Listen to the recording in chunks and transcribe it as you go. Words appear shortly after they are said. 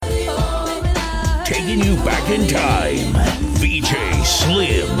taking you back in time. VJ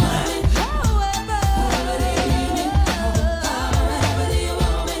Slim.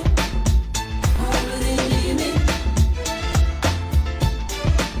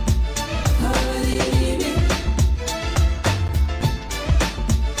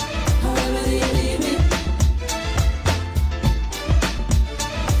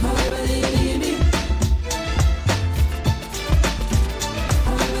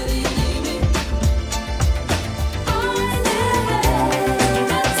 I never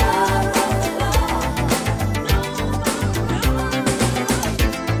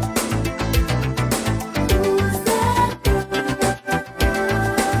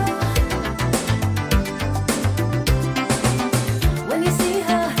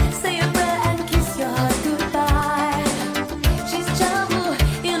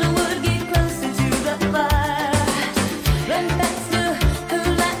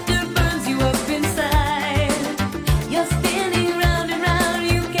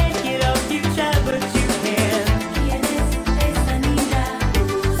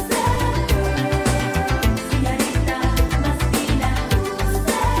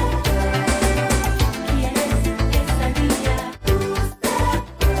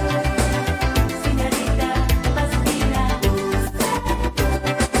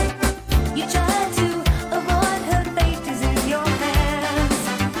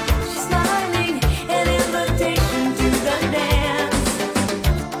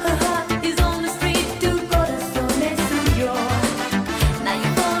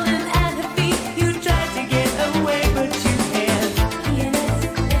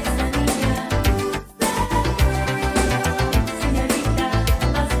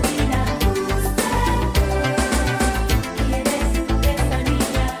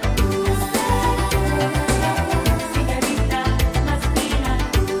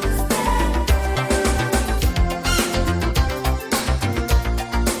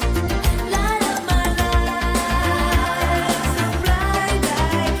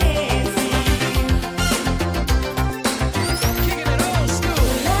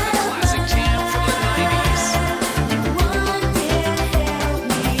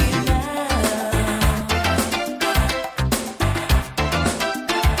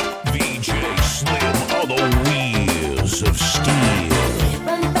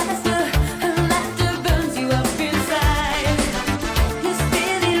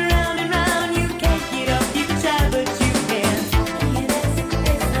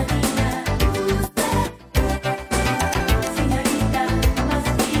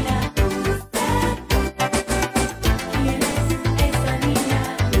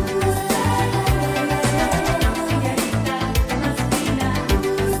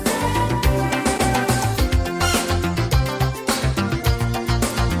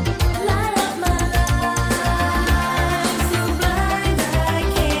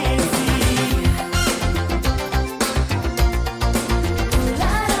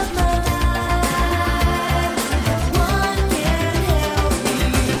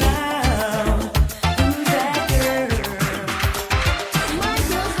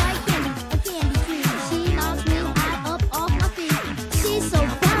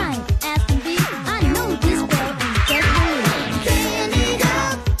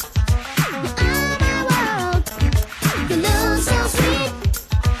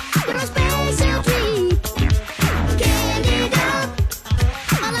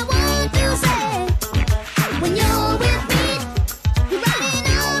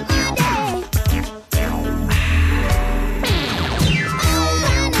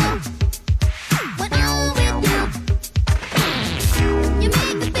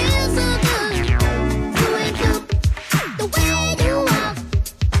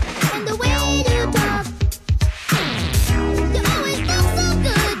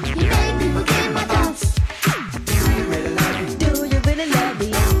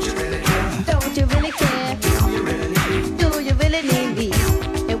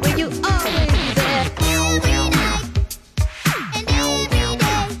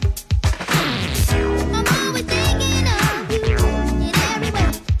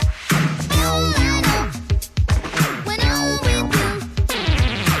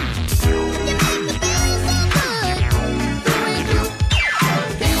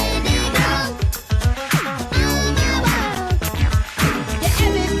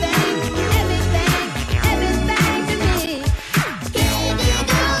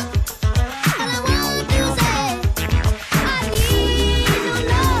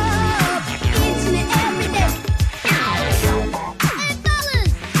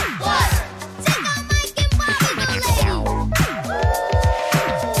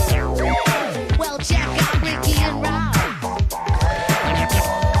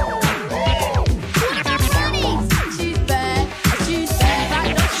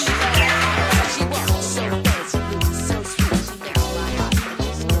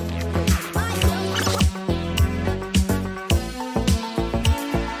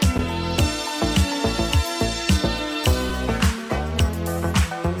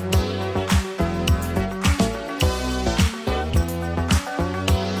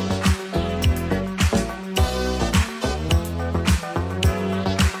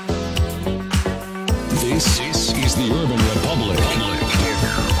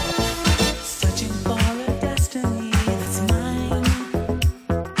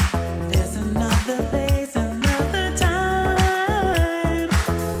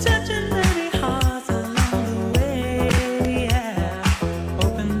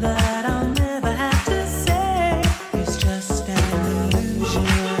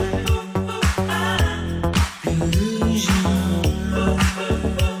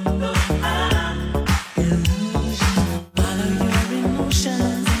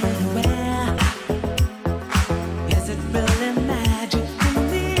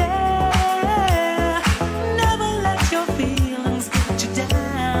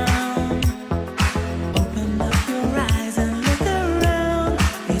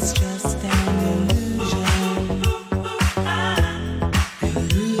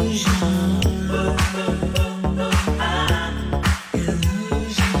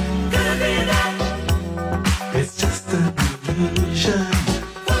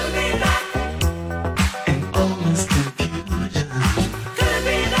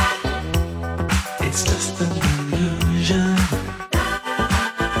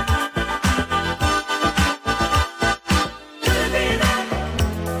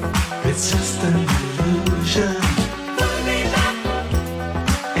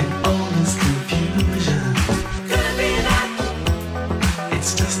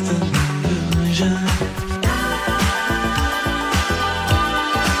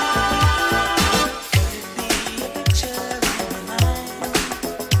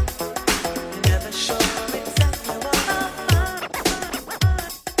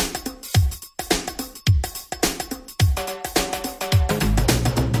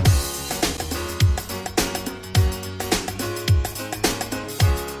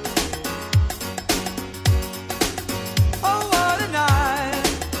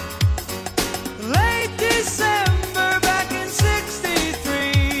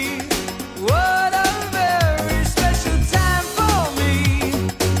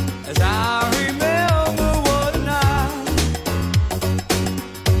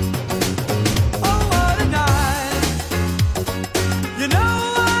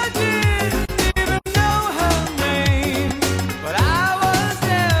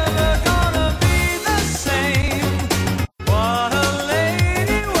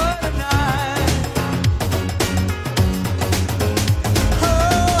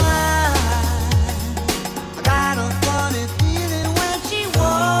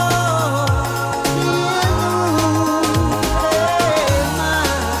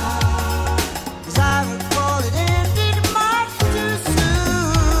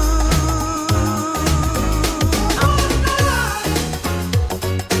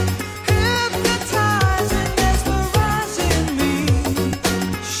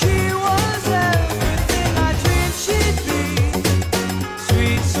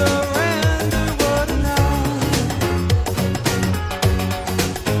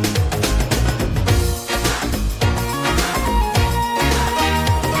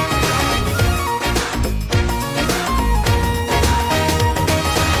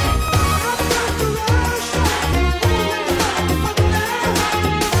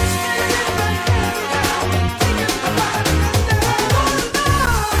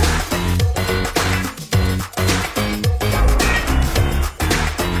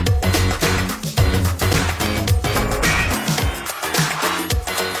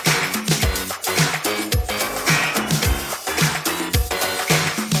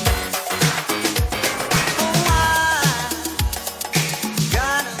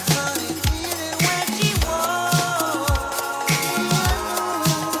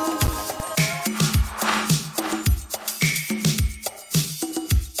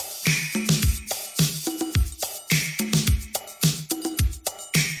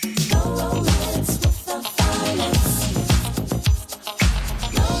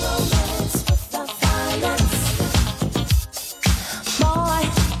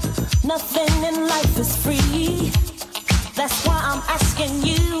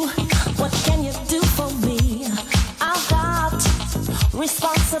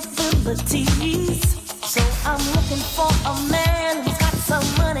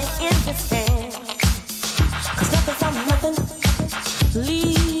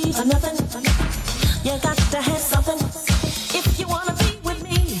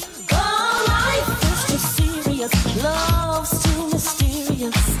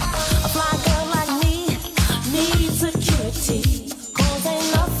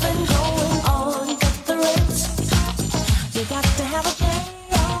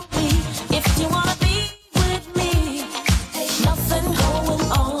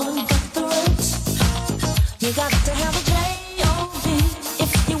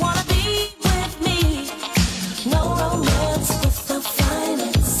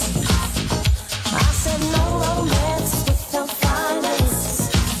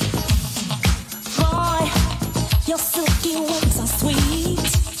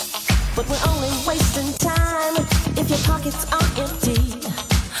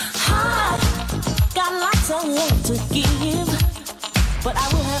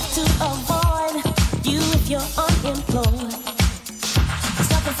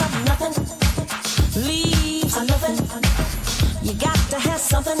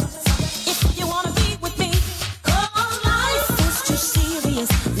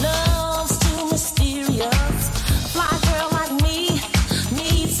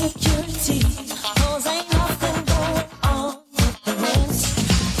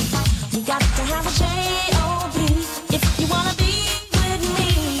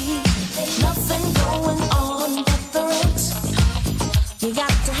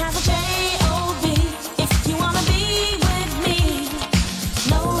If you wanna be with me,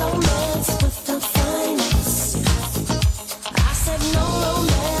 no romance.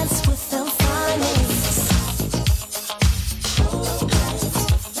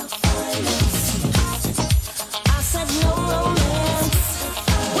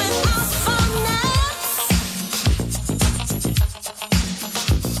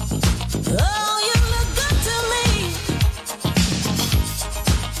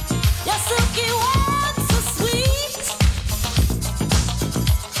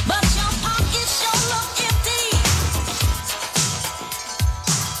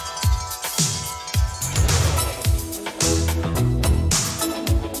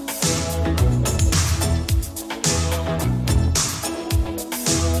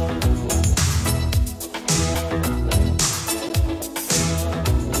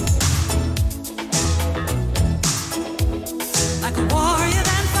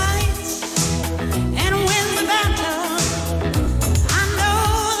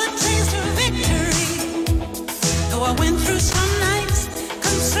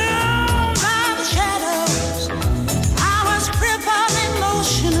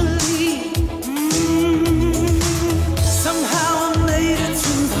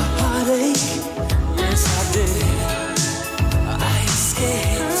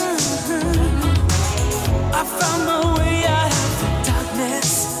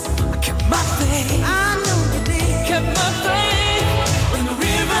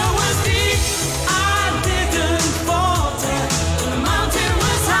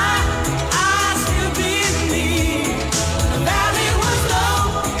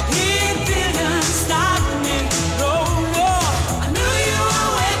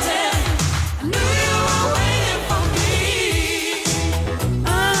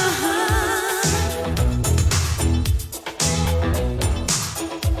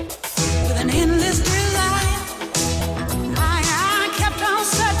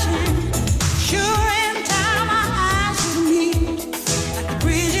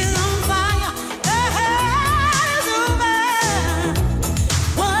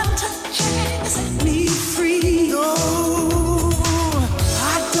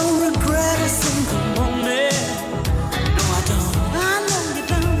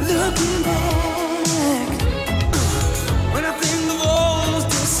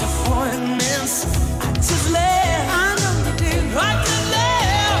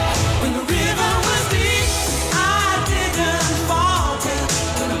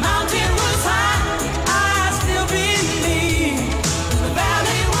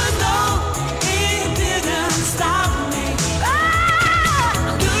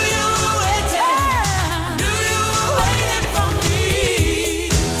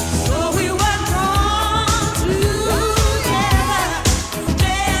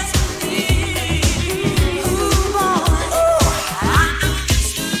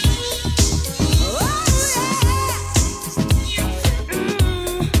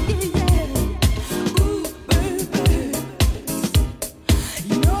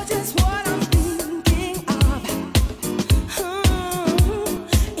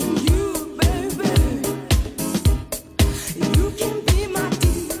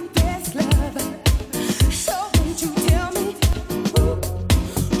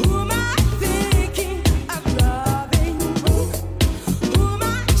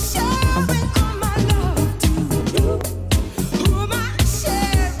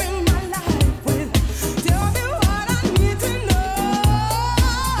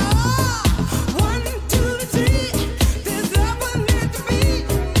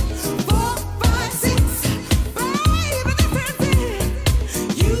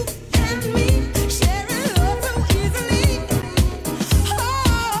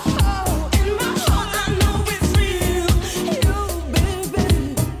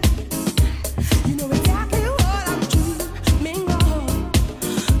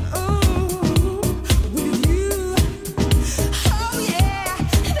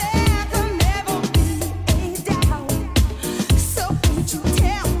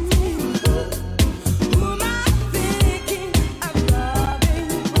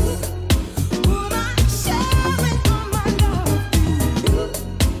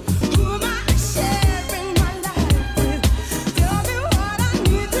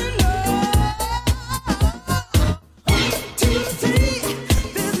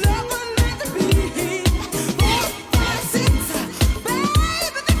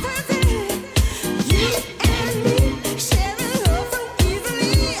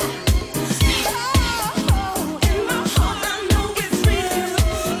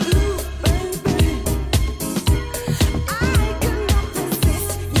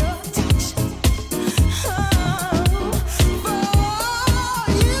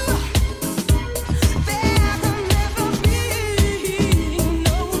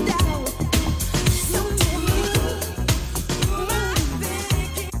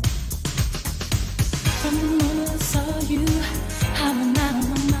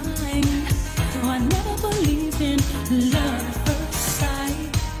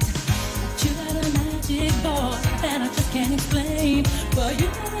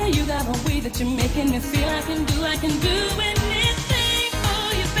 you're making me feel I can do anything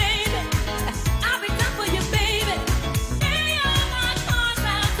for you, baby. I'll be down for you, baby. Stay on my cars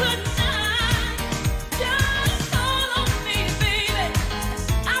out tonight. Just call on me, baby.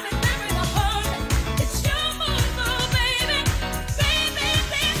 I'll be there in a hurry. It's your move, oh, baby. Baby,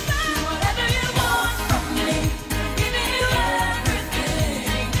 please do whatever you want from me. Giving you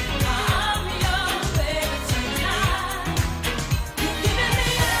everything. I'm your baby tonight. You're giving me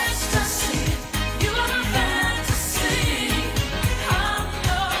ecstasy. You are my fantasy. I'm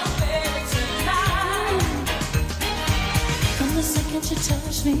your baby tonight. From the second you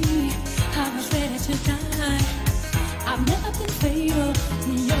touched me, I was ready to die. I've never been faithful.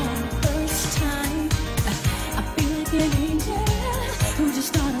 You're the first time. I feel like an angel who just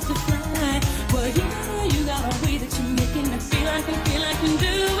started to fly. Well, you got a way that you're making me feel I can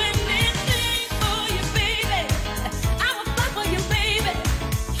do anything for you, baby. I will fight for you, baby.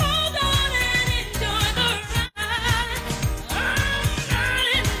 Hold on and enjoy the ride. I'm not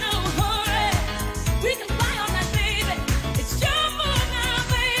in no hurry. We can fly all night, baby. It's your move now,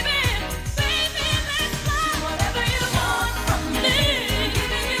 baby. Baby, let's fly. Whatever you want from me.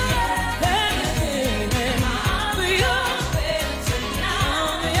 Giving you everything. I'm your baby tonight.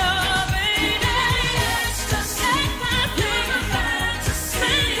 I'm your baby. Ecstasy. You're my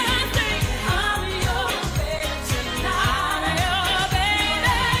fantasy. I'm your baby tonight. I'm your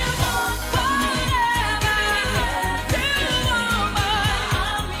baby. Whatever you want,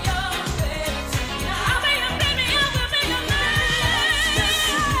 I'm your baby tonight. I'll be your baby. I will be your man.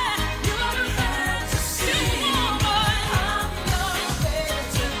 You are my fantasy. I'm your baby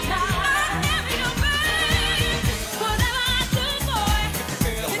tonight. I'm your baby. Whatever I do, boy,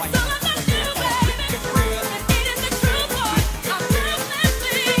 it's all about you, baby. It is the truth, boy. I'm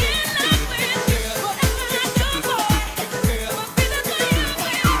definitely in love with you. Whatever I do, boy, my feelings for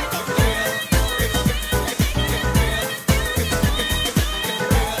you,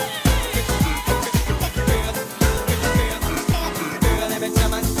 Girl, every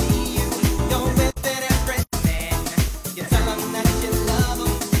time I see you, you're with everything. You tell them that you love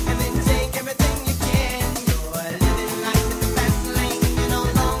them, and then take everything you can. You're living life in the fast lane, you're no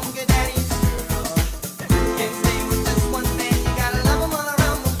longer daddy's girl. Can't stay with just one man, you gotta love them all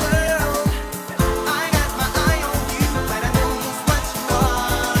around the world. I got my eye on you, but I know just what you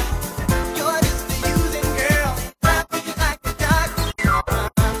are. You're just a using girl, wrap you like a dog.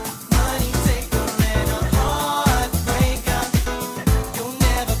 Money taker and a heartbreaker. You'll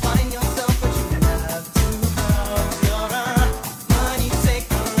never find yourself what you love to hold. You're a money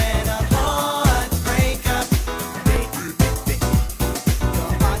taker and a heartbreaker. Baby,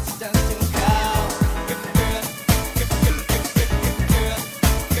 your heart's just too cold.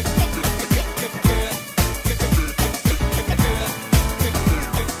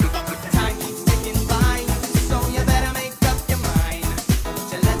 Time keeps ticking by, so you better make up your mind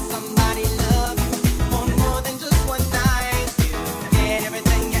to let somebody love you for more than just one night. You get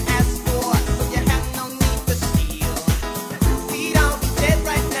everything you ask for, so you have no need to steal. We'd all be dead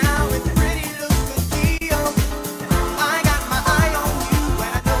right now if pretty looks could heal. I got my eye on you,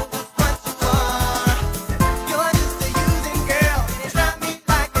 and I know just what you are. You're just a using girl, and you drive me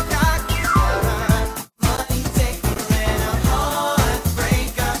like a dog. Money taker and a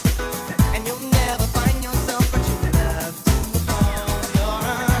heartbreaker, and you'll never find yourself what you love to hold. You're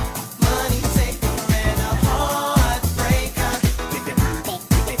a money taker and a heartbreaker.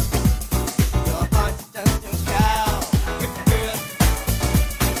 Your heart's just too cold.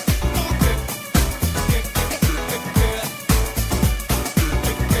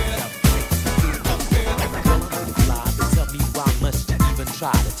 Tell me why must you even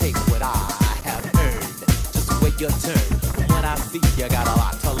try to take what I have earned? Just wait your turn. From what I see, you got a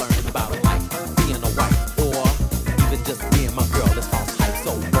lot to learn about life, being a wife, or even just being my girl. That's false hype.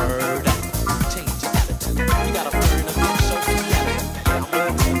 So word up, change your attitude. You gotta learn to show some attitude. I'm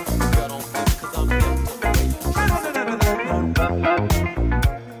gonna take you, girl, don't think 'cause I'm built to the way you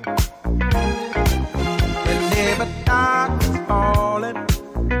Whenever dark is falling,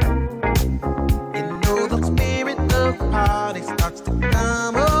 you know the spirit of the party starts to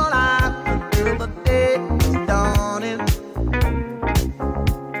come alive until the day is dawning.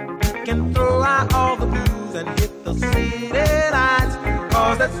 We can throw out all the blues and hit the city lights,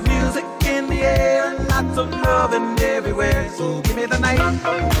 'cause there's music in the air and lots of loving everywhere. So give me the night.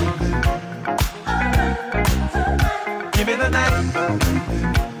 Give me the night.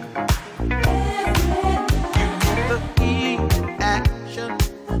 The heat, action.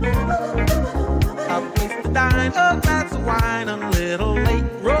 A place to dine, a glass of wine, a little late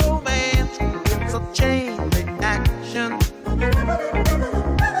romance. It's a chain reaction.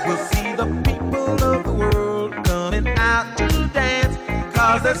 You'll see the people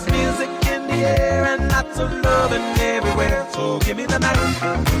 'Cause there's music in the air and lots of loving everywhere. So give me the night.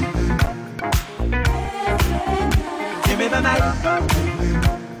 Give me the night.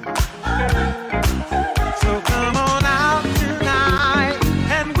 So come on out tonight,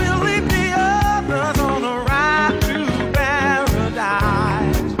 and we'll leave the others on a ride to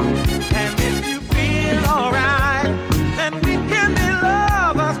paradise. And if you feel alright, then we can be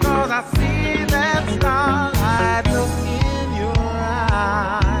lovers, 'cause I see that starlight look in your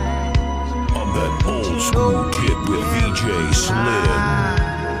eyes. I'm that old school kid with VJ Slim.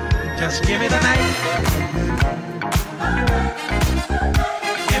 Just give me the night.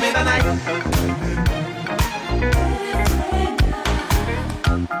 Give me the night.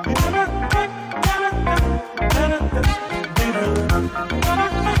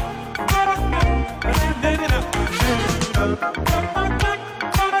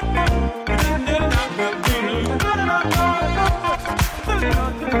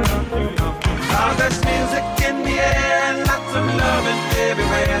 Cause there's music in the air and lots of loving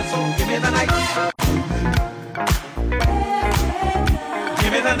everywhere. So give me the night.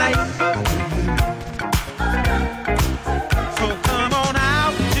 Give me the night. So come on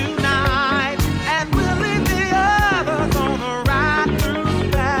out tonight, and we'll leave the others on a ride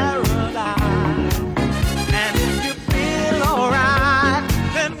through paradise. And if you feel alright,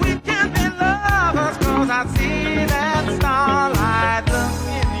 then we can be lovers, 'cause I see that starlight look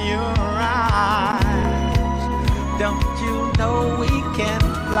in your eyes. Don't you know we can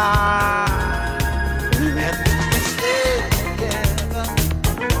fly? And if we stay together,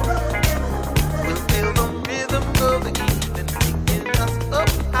 we'll feel the rhythm of the evening taking us up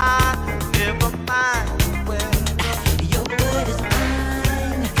high. Never mind the weather. Your word is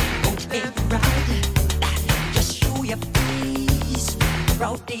mine, won't make it right. Just show your face,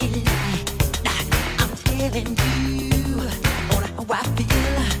 broad daylight. I'm telling you on how I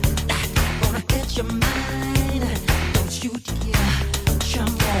feel. Gonna hit your mind, don't you dare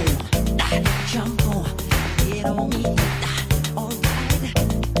jump on, get on me, alright.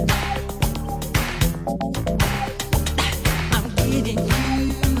 I'm getting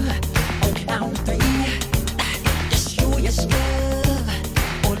you on count three. Just show your stuff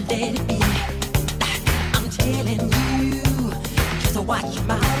or let it be. I'm telling you, just watch your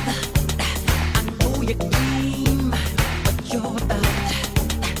mouth. I know your game, what you're about.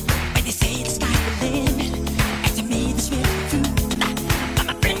 When they say the sky's the limit, and to me this really true.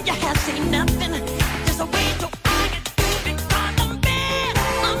 My friend, you have seen nothing. Just a way to argue because I'm bad.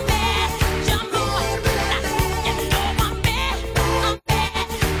 Jump on, you know I'm bad.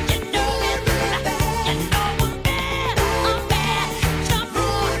 You know it. You know I'm bad. Jump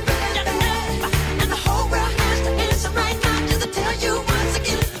on, you know. And the whole world has to answer right now just to tell you once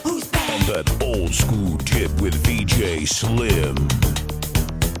again who's bad. I'm that old school kid with VJ Slim.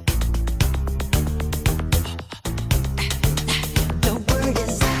 The word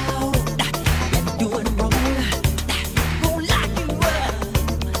is out, you're doing wrong. Won't lock you up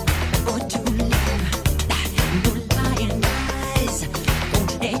for too long. No lying eyes won't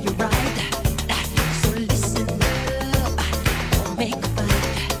tell you right. So listen up, don't make a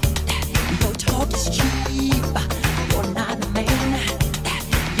fight. Your talk is cheap, you're not a man.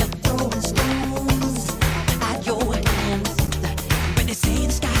 You're throwing stones at your hands. When they say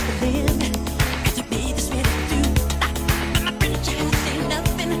the sky's the limit, and to me this really do. My friend, you have seen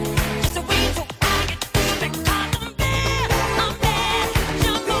nothing. Just a way to argue because I'm bad.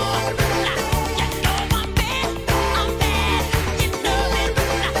 Jump on, you know I'm bad. You know it.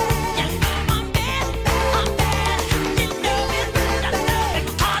 You know I'm bad. You know it.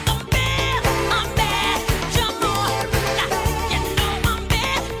 Because I'm bad. Jump on, you know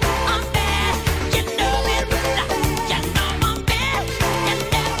I'm bad. You know it. You know I'm bad. You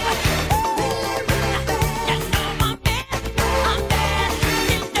know.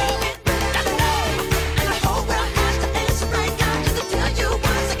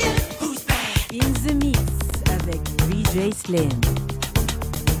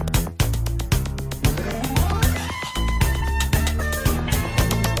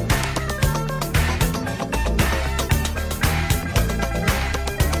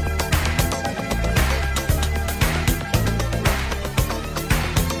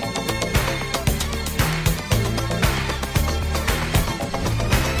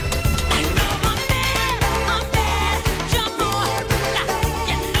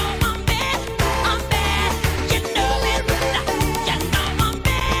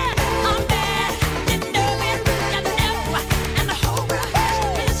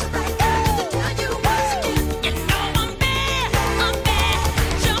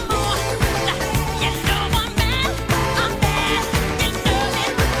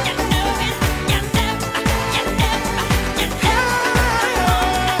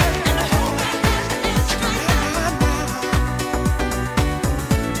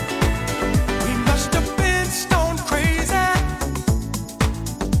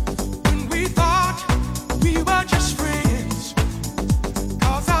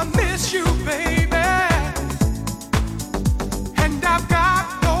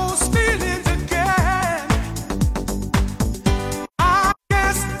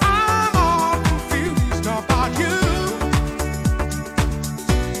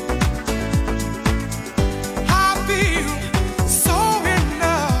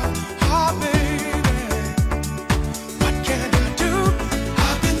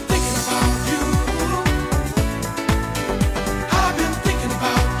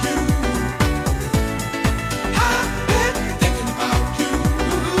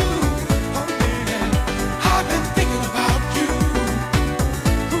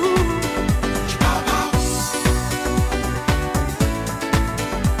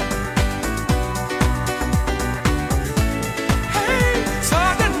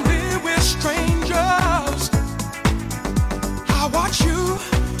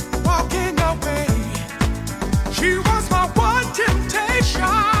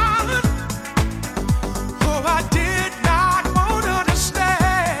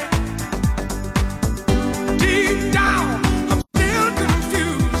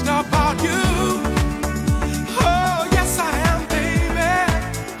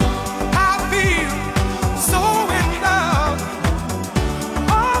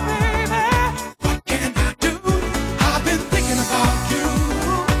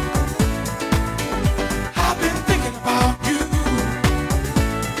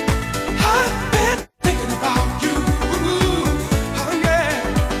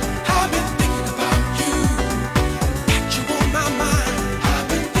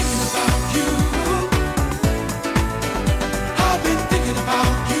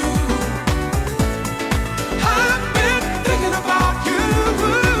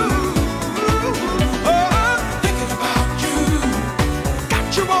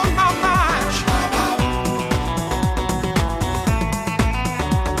 you on my mind.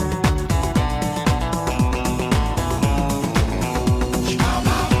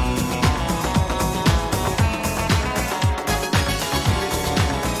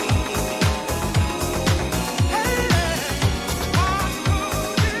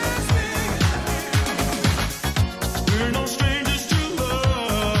 We're no strangers to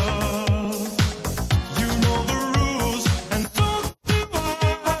love. You know the rules, and so do I.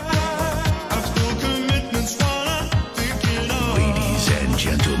 Our full commitment's what I'm thinking of. Ladies and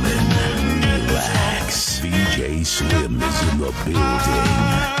gentlemen, relax. VJ Slim is in the building.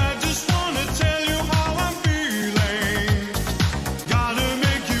 I just wanna tell you how I'm feeling. Gotta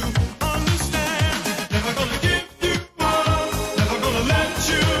make you understand. Never gonna give you up. Never gonna let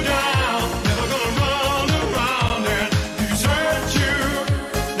you down. Never gonna run around and desert you.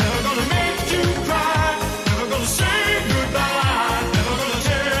 Never gonna make you cry. Never gonna say goodbye. Never gonna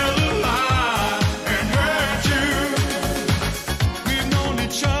tell a lie and hurt you. We've known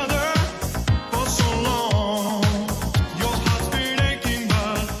each other for so long. Your heart's been aching,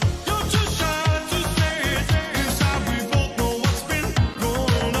 but you're too shy to say it. Inside we both know what's been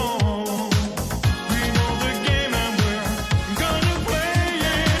going on. We know the game and we're gonna play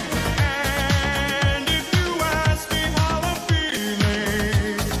it. And if you ask me how I'm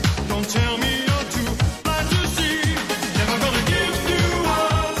feeling, don't tell me you're too blind to see. Never gonna give you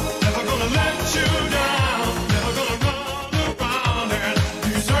up. Never gonna let you down. Never gonna run around and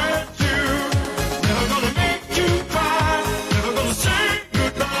desert you. Never gonna make you cry. Never gonna say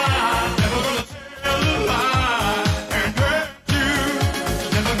goodbye. Never gonna tell a lie and hurt you.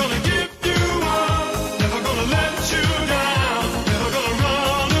 Never gonna give you up. Never gonna let you down. Never gonna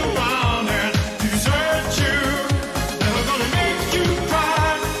run around and desert you. Never gonna make you cry.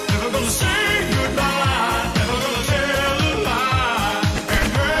 Never gonna say goodbye. Never gonna tell a lie and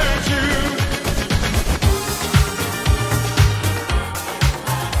hurt you.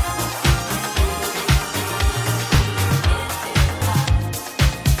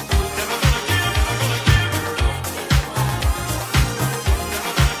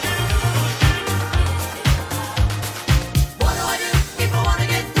 What do I do if I wanna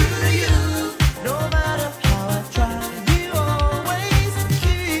get through to you? No matter how I try, you always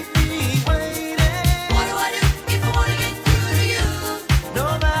keep me waiting. What do I do if I wanna get through to you? No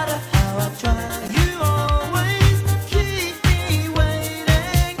matter how I try, you always keep me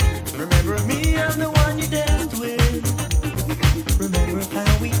waiting. Remember me, I'm the one you danced with. Remember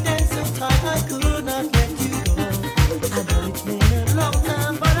how we danced so tight I could not let you go. I know it's been a long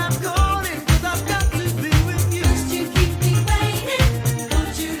time, but I'm calling 'cause I've got to be with you. You keep me waiting.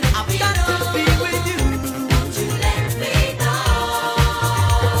 Won't you let I've me got to know? be with you. Won't you let me know?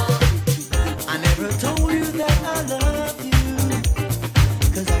 I never told you that I love you,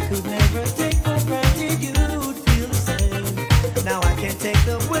 'cause I could never take for granted you'd feel the same. Now I can't take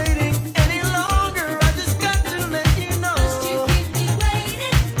the waiting any longer. I just got to let you know. You keep me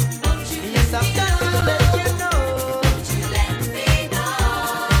waiting. Won't you Yes, let I've me got to know? let you know. Won't you let me know?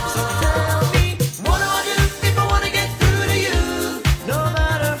 So tell me, what do I do if I wanna get through to you? No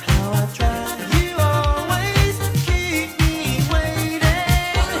matter how I try, you always keep me waiting.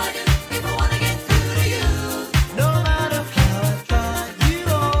 What do I do if I wanna get through to you? No matter how I try, you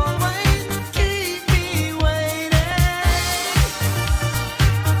always keep me waiting.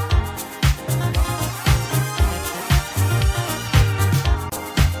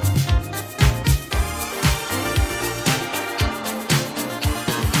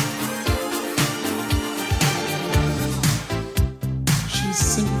 She's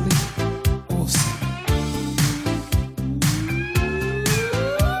simply awesome.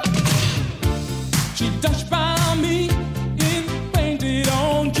 She dashed by me in painted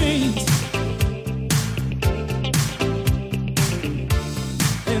on jeans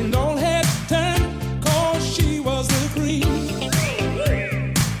and all had turned 'cause she was the cream.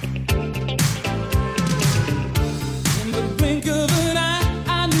 In the blink of an eye,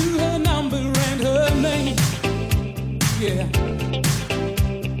 I knew her number and her name. Yeah.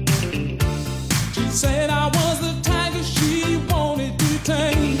 She said I was the tiger she wanted to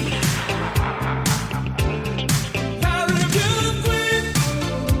tame. Caribbean queen,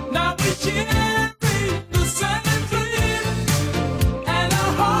 now we share the same dream, and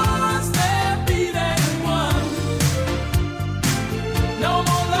our hearts they're beating one. No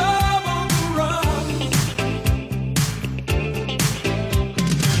more love on the run.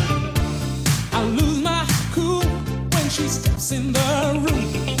 I lose my cool when she steps in the room.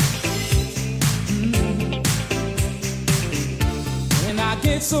 And I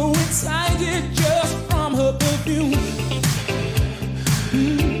get so excited just from her perfume.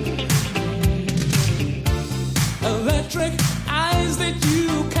 Electric eyes that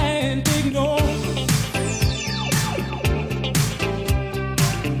you can't ignore,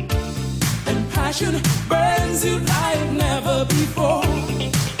 and passion burns you like never before.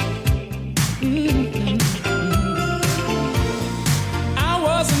 I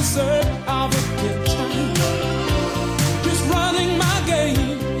was in search of a picture, just running my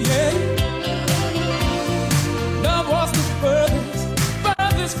game, yeah. Love was the furthest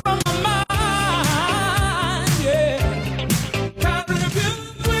from my mind, yeah. Carry you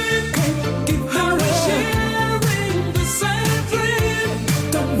with me, give her a sharing the same dream.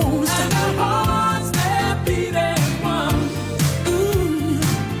 Don't want to and our hearts they're beating one.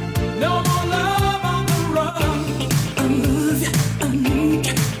 No more love on the run. I love you, I need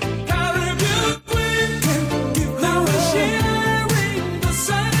you. Carry you with me, give her a sharing the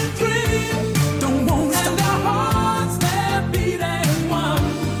same dream. Don't want to and our hearts they're beating one.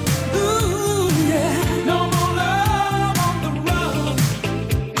 Ooh, yeah. No more love on the run.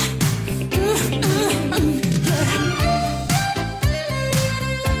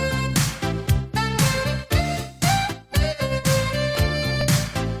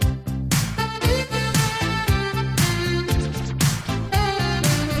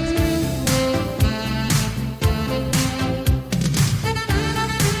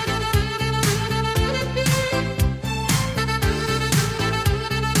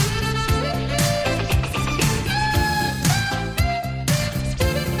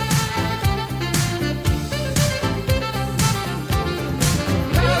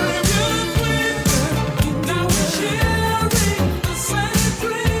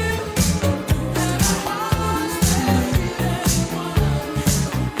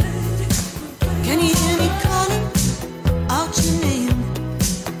 Can you hear me calling out your name?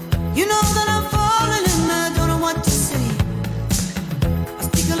 You know that I'm falling and I don't know what to say. I'll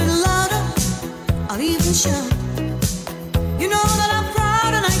speak a little louder, I'll even shout. You know that I'm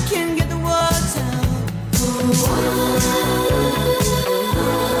proud and I can't get the words out.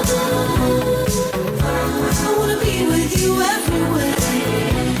 I wanna be with you everywhere.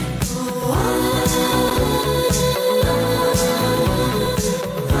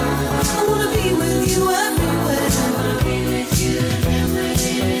 I wanna be with you everywhere. I wanna be with you everywhere.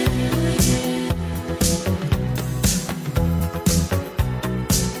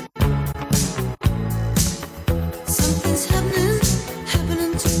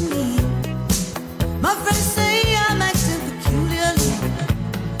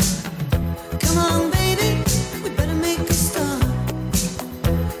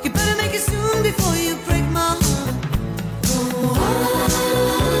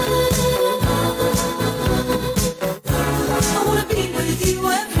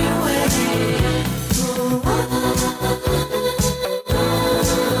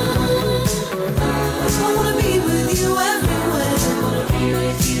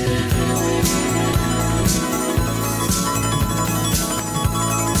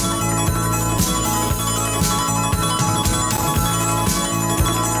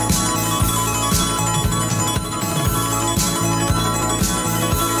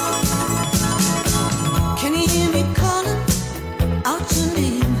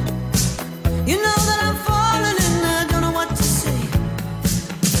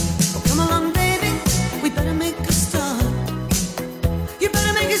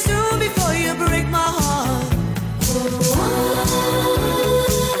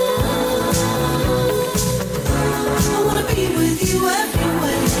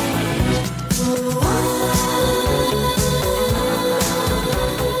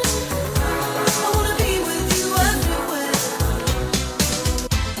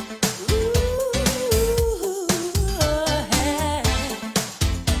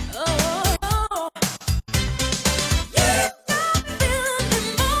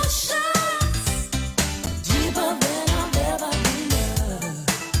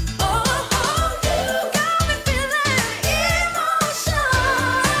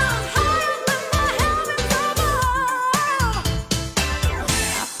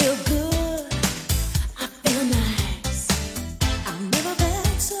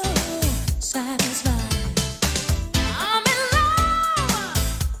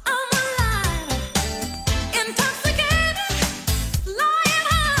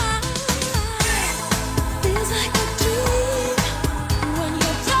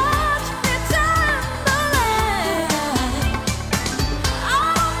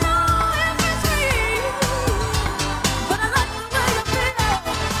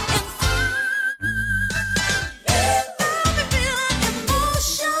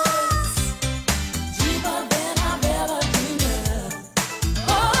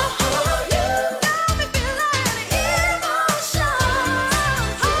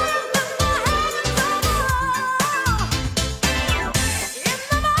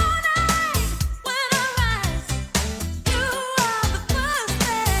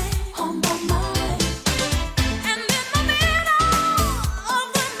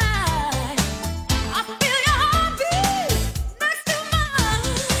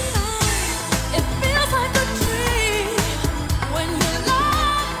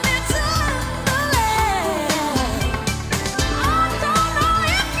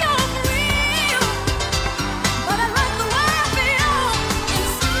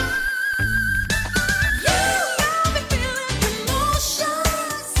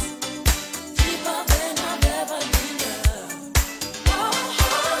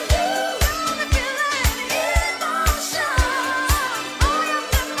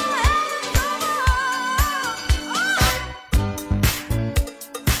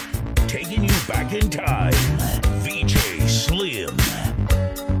 back in time. VJ Slim.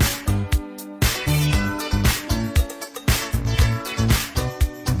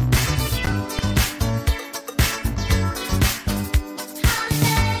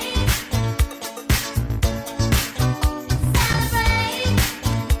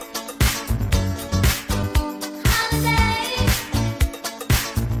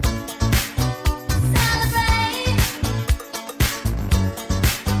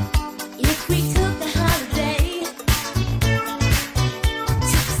 If we took a holiday,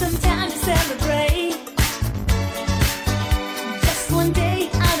 took some time to celebrate, just one day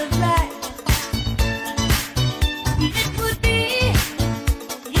out of life, it would be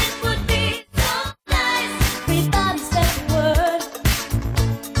so nice. Everybody spread the word.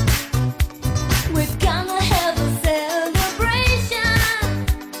 We're gonna have a celebration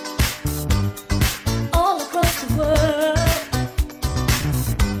all across the world.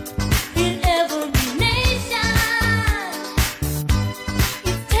 In every nation,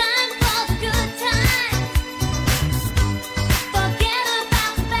 it's time for the good times. Forget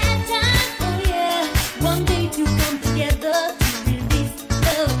about the bad times. Oh yeah, one day to come together to release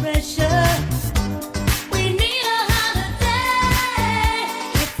the pressure. We need a holiday.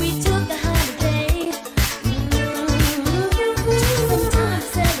 If we took a holiday, some time to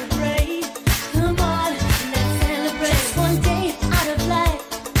celebrate. Come on, let's celebrate. Just one day out of life.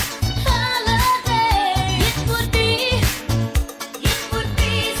 Holiday, it would be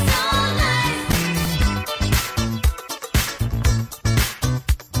so nice.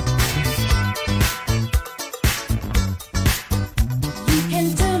 You can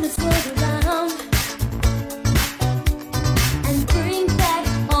turn this world around and bring back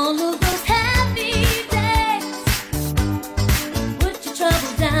all of those happy days. Put your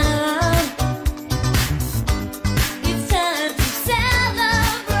trouble down. It's time to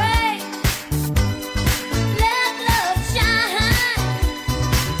celebrate. Let love shine,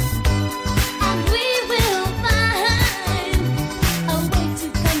 and we will find a way to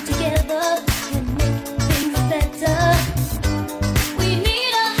come together and make things better. We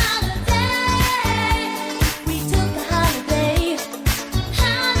need a holiday. We took a holiday.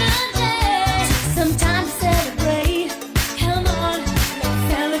 Some time to celebrate. Come on, let's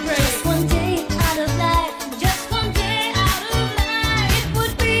celebrate. Just one day out of life. Just one day out of life. It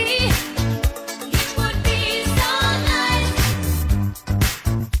would be so nice.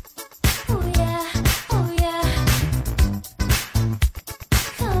 Oh yeah, oh yeah.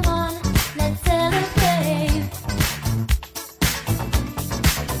 Come on, let's celebrate.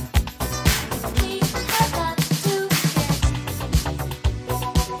 We have got to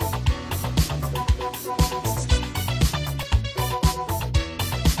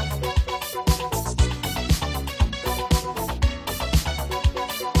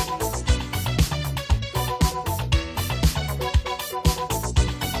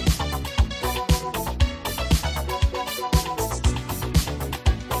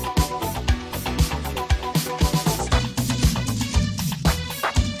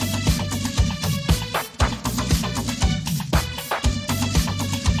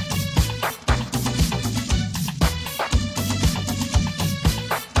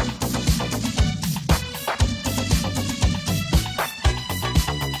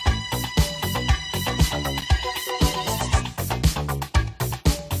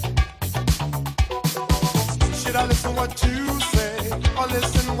Should I listen what you say or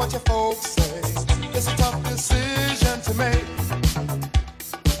listen what your folks say? It's a tough decision to make.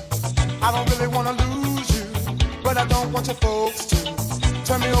 I don't really want to lose you, but I don't want your folks to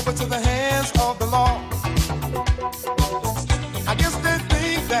turn me over to the hands of the law. I guess they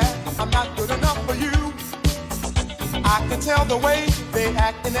think that I'm not good enough for you. I can tell the way they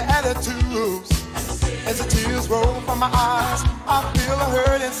act in their attitudes. As the tears roll from my eyes, I feel a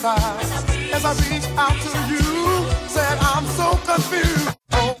hurt inside. As I reach out to you, said I'm so confused.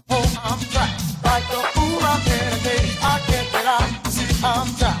 Oh, I'm trapped like a fool. I'm in a cage. I can't get out. See, I'm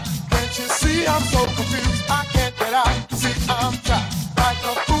trapped. Can't you see I'm so confused? I can't get out. See, I'm trapped like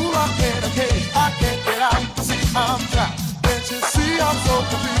a fool. I'm in a cage. I can't get out. See, I'm trapped. Can't you see I'm so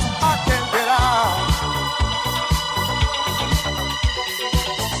confused? I can't get out.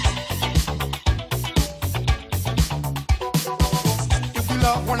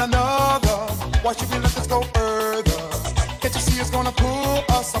 Love one another, why should we let this go further? Can't you see it's gonna pull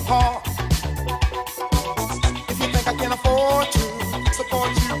us apart? If you think I can afford to support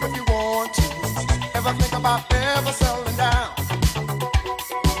you if you want to, ever think about ever settling down?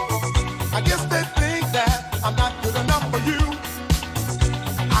 I guess they think that I'm not good enough for you.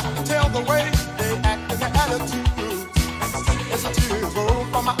 I can tell the way they act and their attitudes. As the tears roll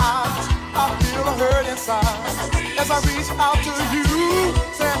from my eyes, I feel as I reach out to you.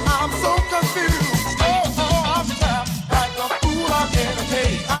 Say I'm so confused. Oh, I'm trapped like a fool. I'm in a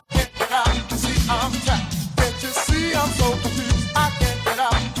cage. I can't get out. You see, I'm trapped. Can't you see I'm so confused? I can't get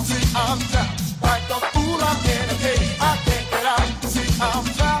out. You see, I'm trapped like a fool. I'm in a cage. I can't get out. You see, I'm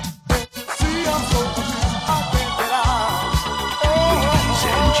trapped. Can't you see I'm so confused? I can't get out. Ladies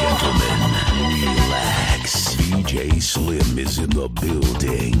and gentlemen, relax. DJ Slim is in the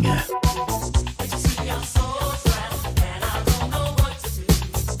building.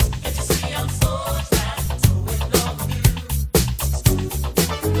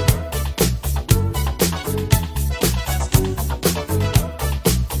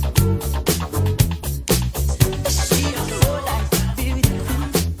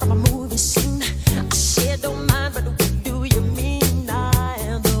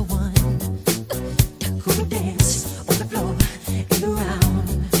 Dance on the floor and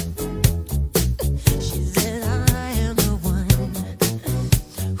around.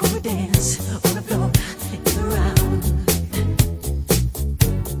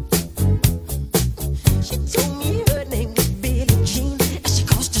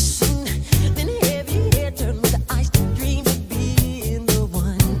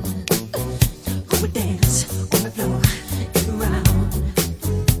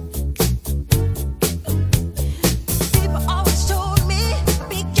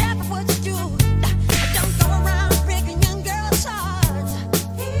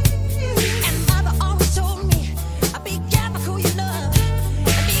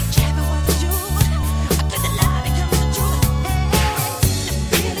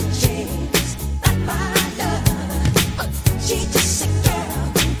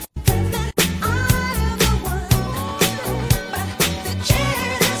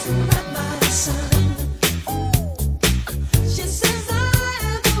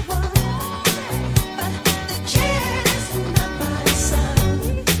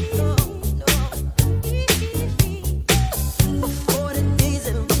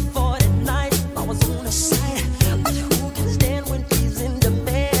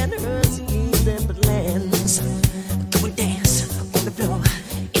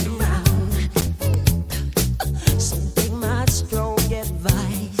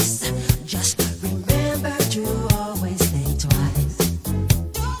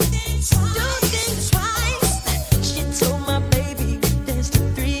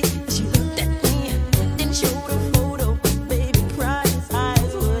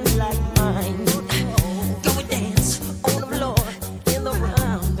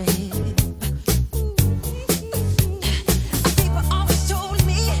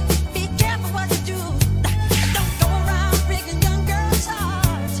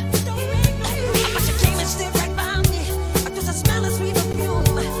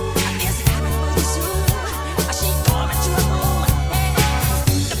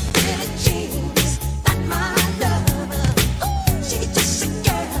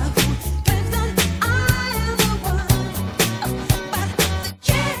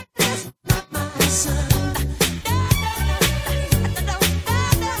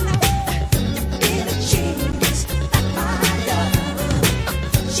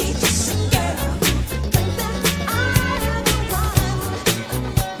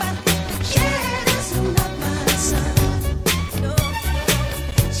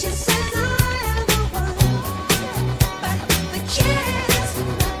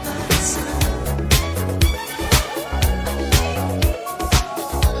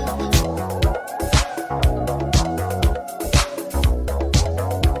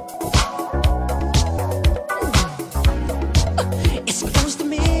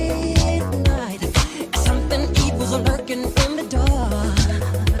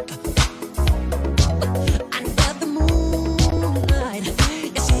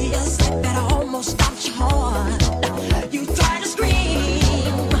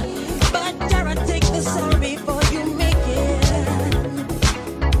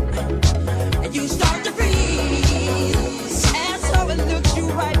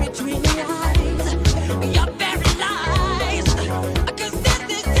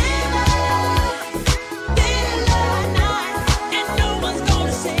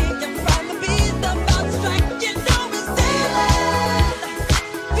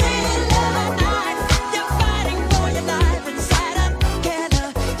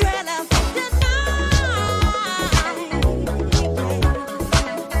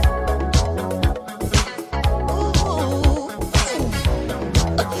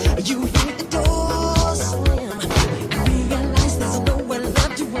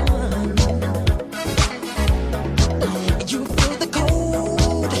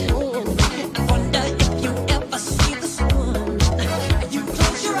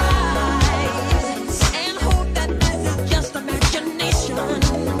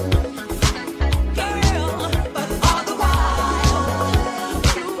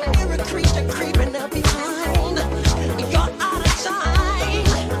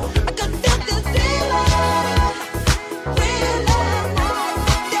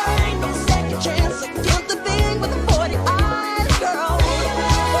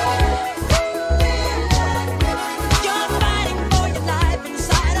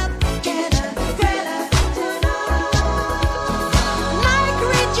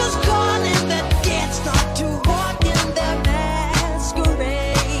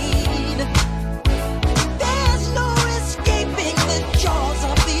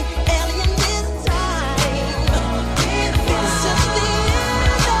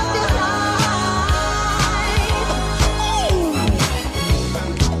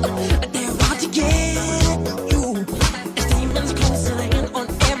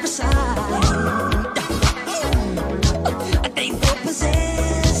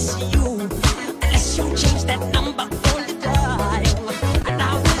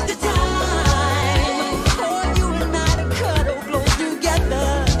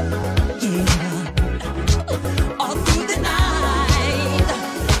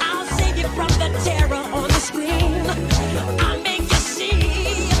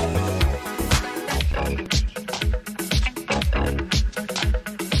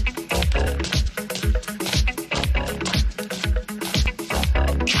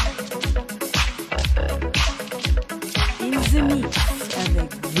 avec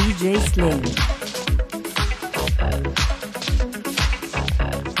VJ Slim.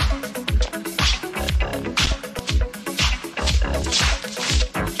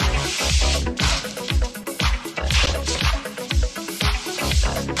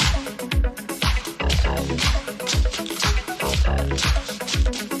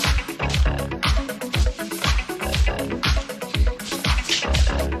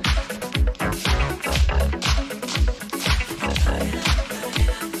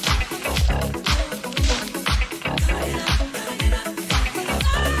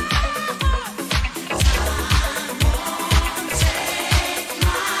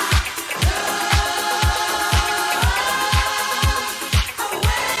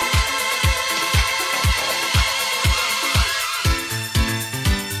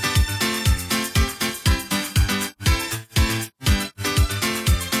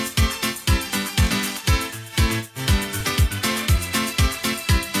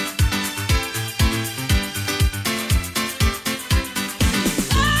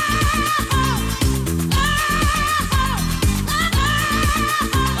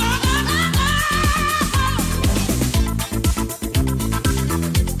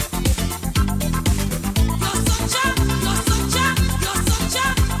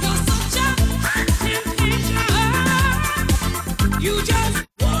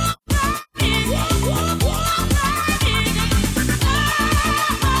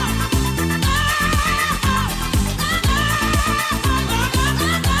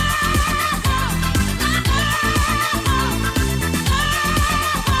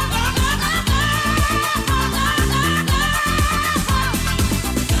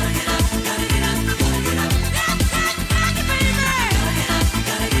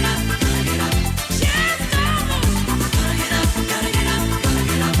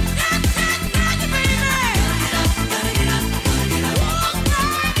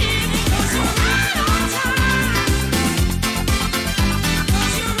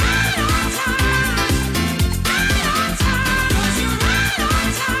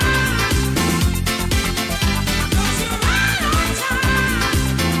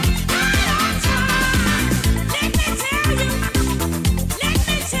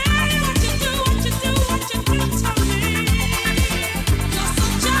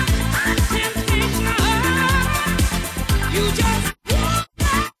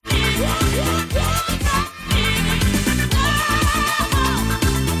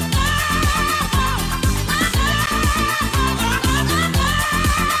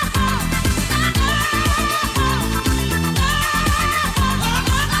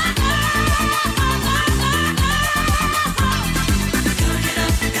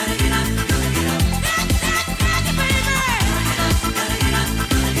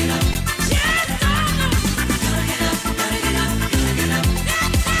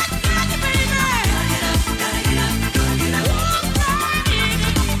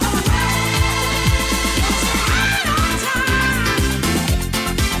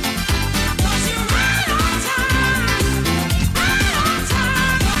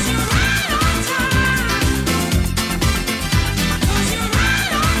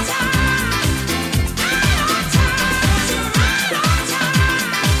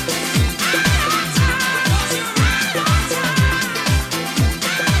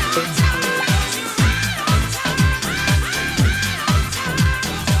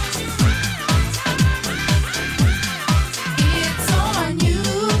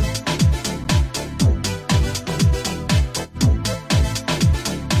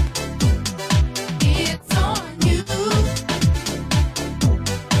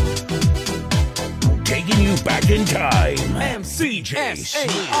 in time. MCJ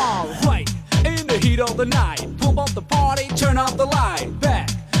alright. In the heat of the night, pump up the party, turn off the light. Back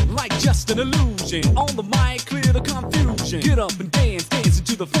like just an illusion. On the mic, clear the confusion. Get up and dance, dance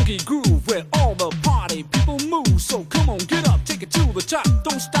into the funky groove where all the party people move. So come on, get up, take it to the top.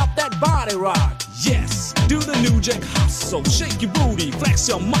 Don't stop that body rock. Yes, do the new jack hustle. Shake your booty, flex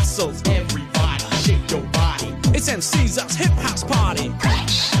your muscles. Everybody, shake your body. It's MC's hip house party.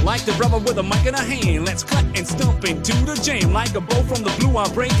 Like the brother with a mic in a hand, let's clap and stomp into the jam. Like a bow from the blue,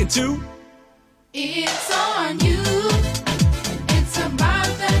 I'm breaking too. It's on you. It's about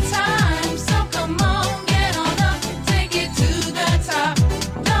that time. So come on, get on up, take it to the top.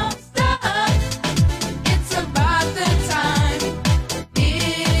 Don't stop. It's about that time.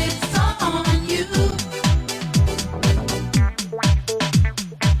 It's on you.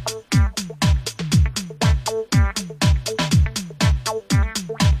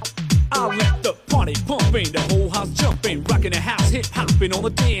 I'll let the party pumping, the whole house jumping, rocking the house, hip hopping on the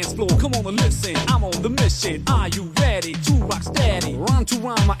dance floor. Come on and listen, I'm on the mission. Are you ready to rock steady? Rhyme to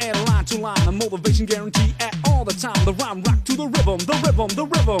rhyme, I add a line to line. A motivation guarantee at all the time. The rhyme rock to the rhythm, the rhythm, the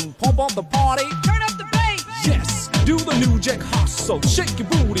rhythm. Pump up the party. Turn up the bass. Yes, do the new jack hustle. Shake your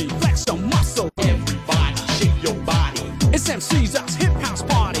booty, flex some muscle. Everybody shake your body. It's MC's house, hip house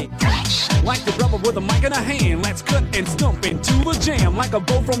party. Like the brother with a mic in a hand. Let's cut and stump into the jam. Like a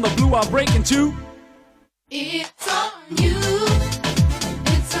bow from the blue, I'll break into. It's on you.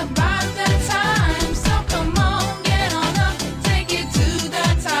 It's about that time. So come on, get on up, take it to the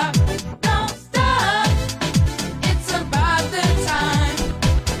top. Don't stop. It's about the time.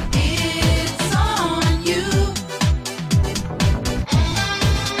 It's on you.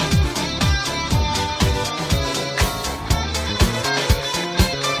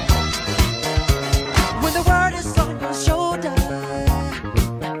 When the world is on your shoulder,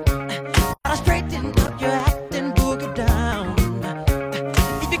 gotta straighten up your act and boogie down.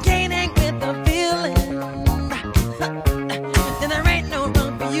 If you can't hang with the feeling, then there ain't no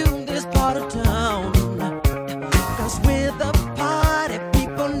room for you in this part of town. 'Cause with the party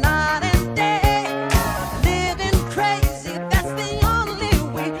people night and day, living crazy, that's the only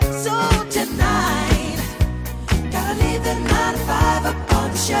way. So tonight, gotta leave the 9 to 5 up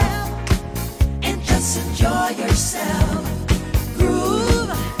on the shelf and just enjoy yourself.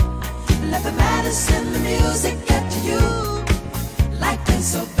 Groove, let the madness in the music get to you. Life ain't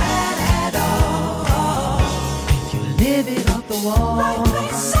so bad at all. If you live it off the wall. Life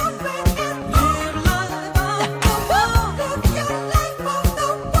ain't so bad at all. Live life off the wall. Live your life off the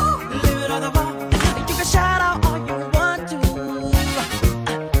wall. Live it on the wall. You can shout out all you want to.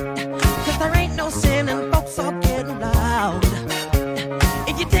 'Cause there ain't no sin and folks are getting loud.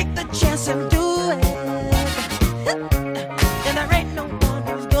 If you take the chance and do it, then there ain't no one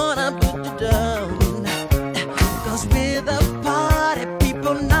who's gonna put you down. 'Cause with a party,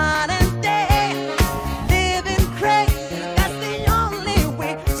 people night and day, living crazy, that's the only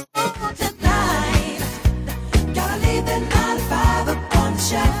way. So tonight, gotta leave the 9 to 5 up on the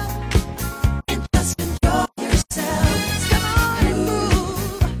shelf and just enjoy yourself. Come on and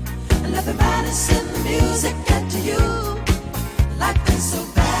move, and let the madness in the music get to you. Life ain't so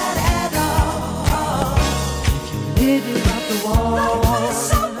bad at all. If you live it off the wall. Life ain't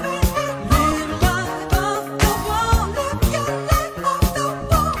so bad at all. Live life off the wall. Live your life off the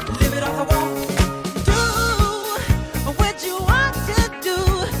wall. Live it off the wall. Do what you want to do.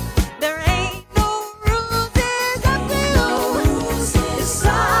 There ain't no rules, it's up to you. It's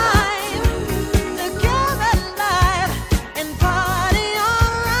time to get alive and party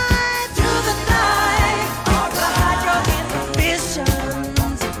alright through the night. To hide your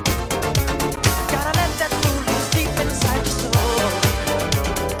inhibitions. Gotta let that fool loose deep inside your soul.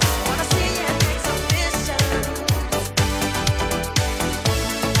 Wanna see you take some missions.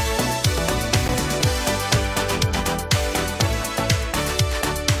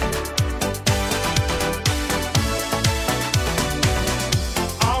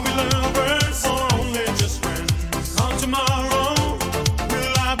 Are we lovers or only just friends? Come tomorrow,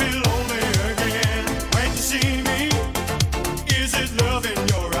 will I be lonely again? When you see me, is it love in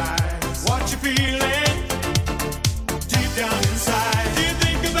your eyes? What you feeling deep down inside? Do you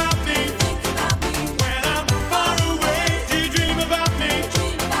think about me when I'm far away? Do you dream about me?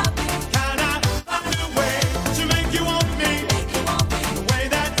 Can I find a way to make you want me the way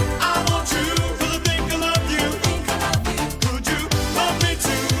that I want you? 'Cause I think I love you. Could you love me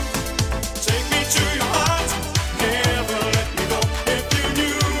too? Take me to your heart, never let me go. If you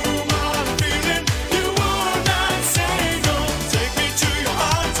knew what I'm feeling, you would not say no. Take me to your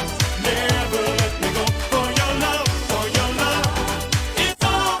heart, never let me go. For your love, it's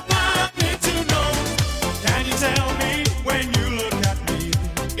all I need to know. Can you tell me when you look at me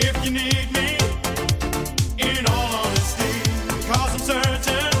if you need me? In all honesty, 'cause I'm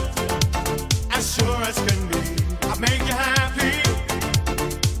certain, as sure as can be, I make you happy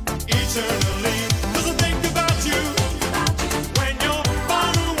eternally. 'Cause I think about you when you're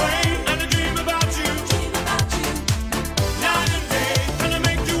far away, and I dream about you night and day. And I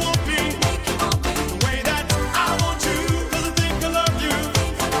make you want me the way that I want you. 'Cause I think I love you.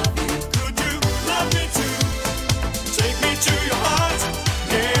 Could you love me too? Take me to your heart,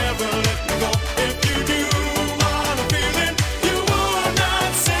 never let me go. If you knew what I'm feeling, you would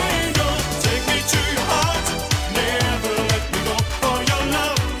not say no. Take me to your heart,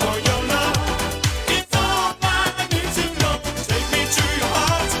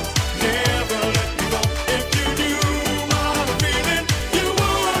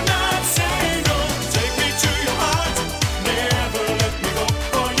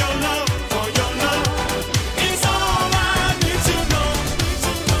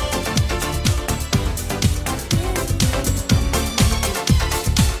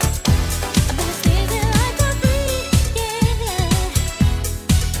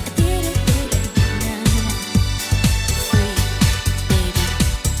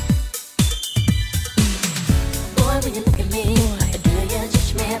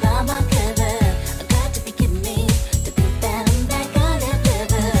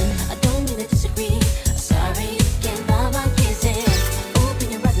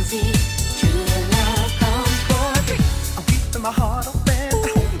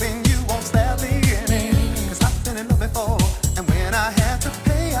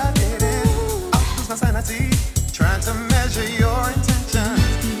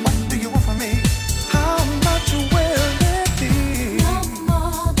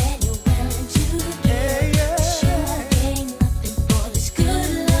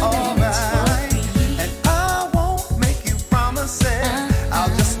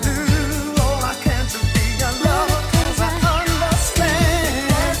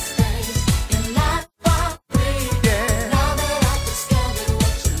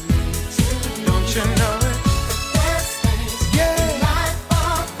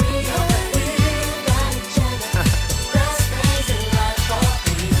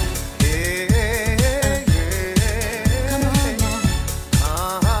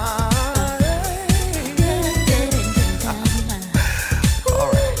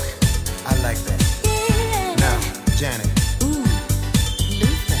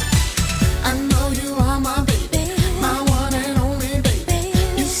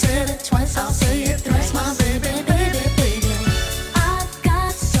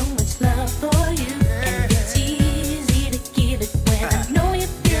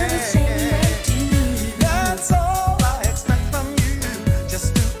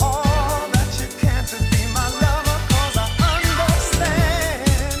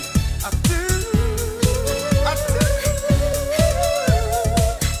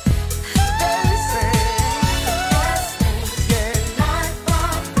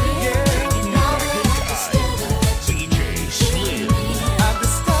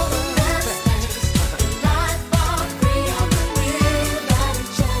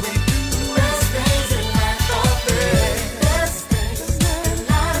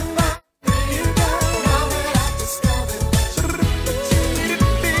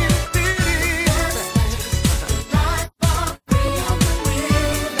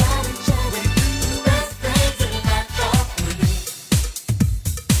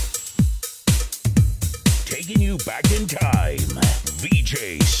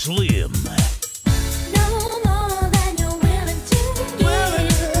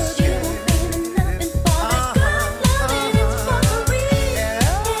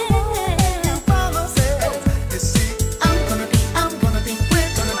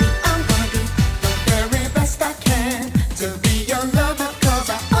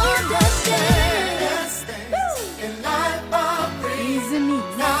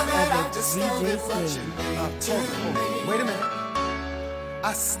 Wait a minute.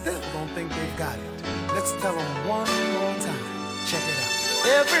 I still don't think they've got it. Let's tell them one more time. Check it out.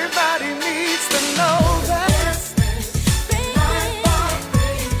 Everybody needs to know that.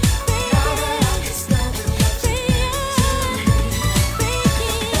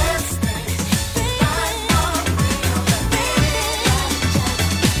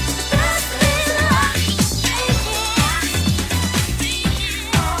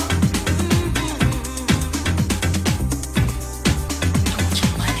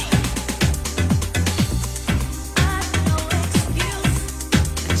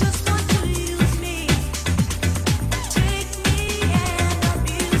 Just want to use me.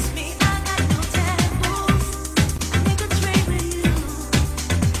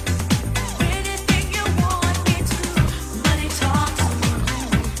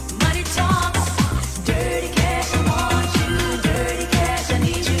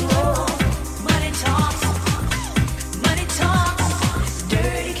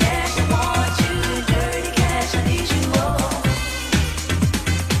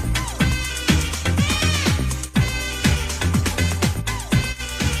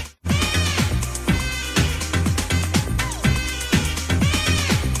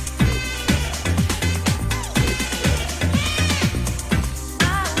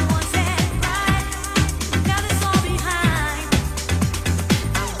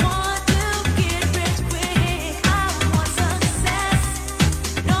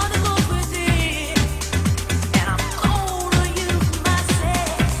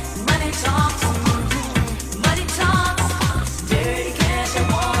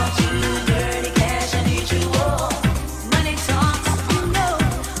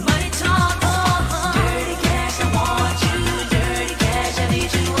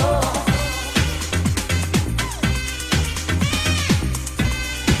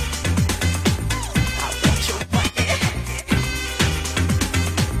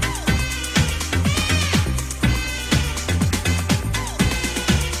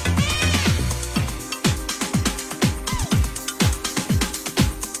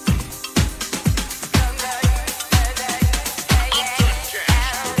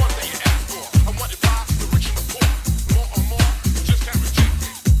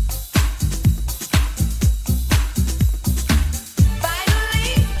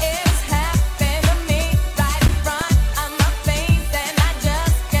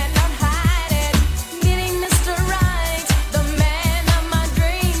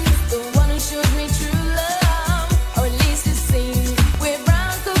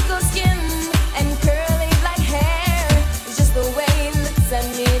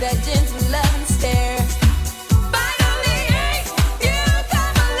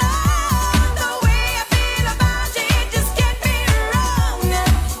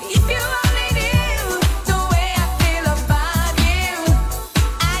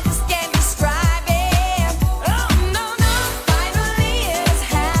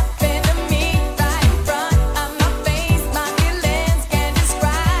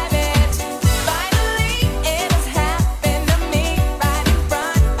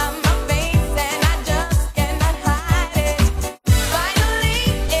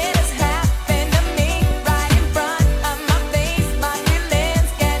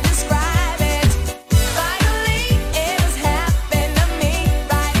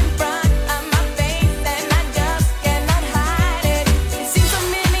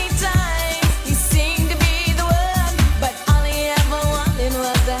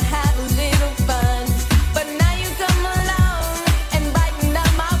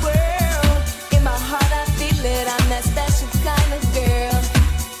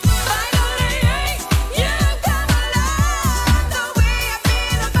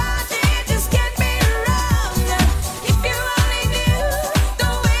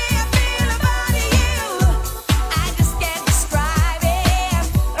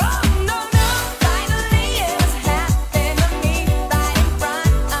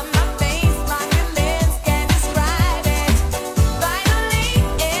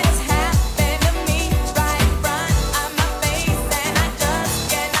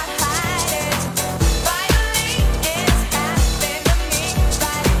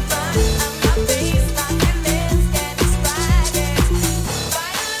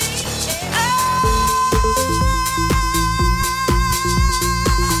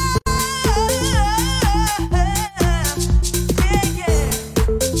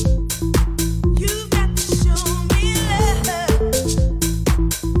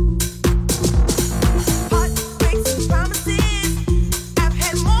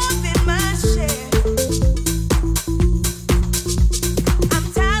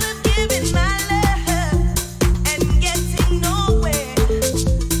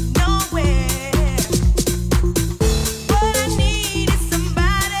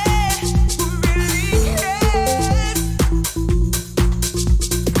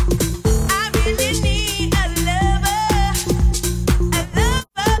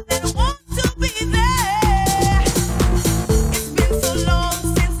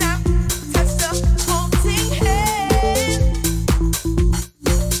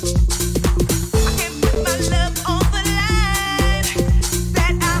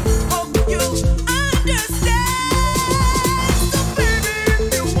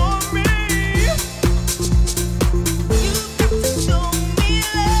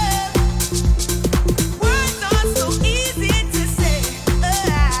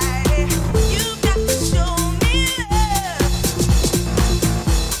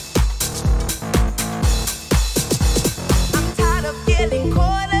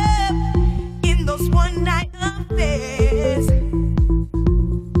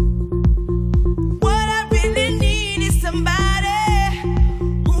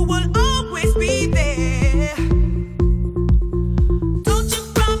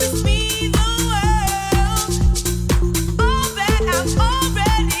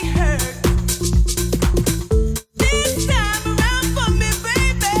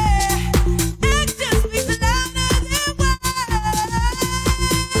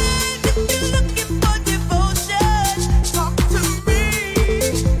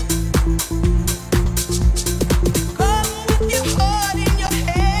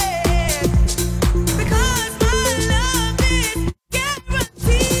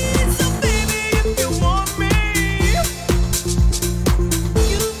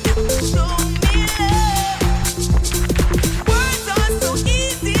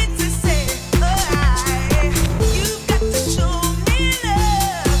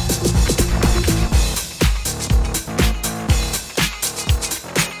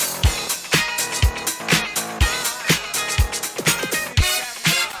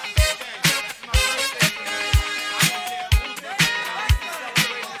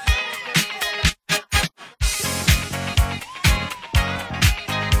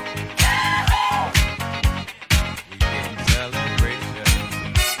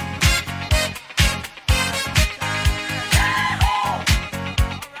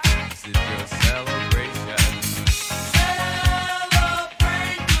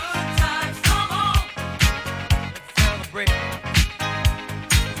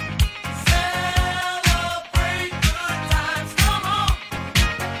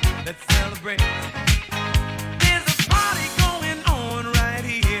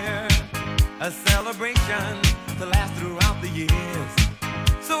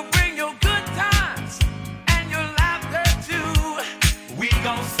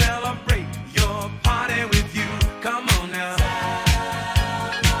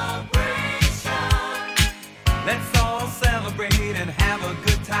 a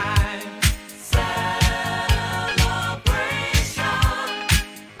good time. Celebration.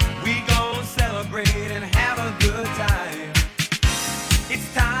 We gon' celebrate and have a good time.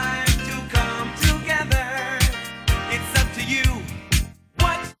 It's time to come together. It's up to you.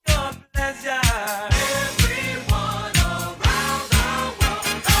 What's your pleasure? Everyone around the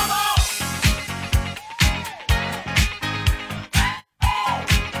world, come on!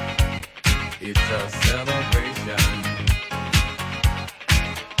 It's a celebration.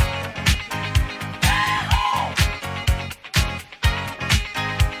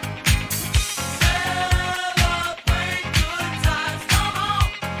 Celebrate good times, come on!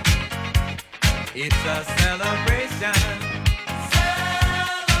 It's a celebration.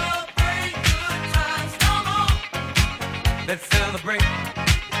 Celebrate good times, come on! Let's celebrate.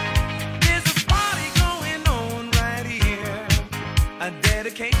 There's a party going on right here. A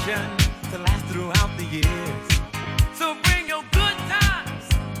dedication to last throughout the years. So bring your good times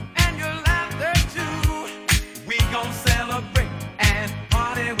and your laughter too. We gon' celebrate and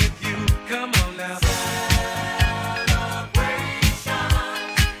party with you. Come on now. Celebration.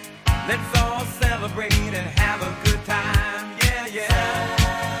 Let's all celebrate and have a good time. Yeah, yeah.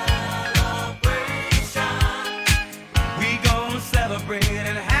 Celebration. We gon' celebrate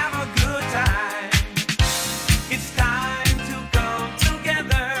and have a good time. It's time to come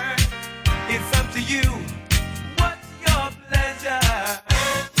together. It's up to you. What's your pleasure?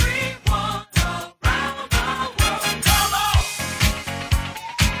 Everyone around the world, come on!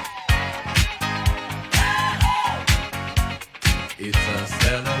 It's a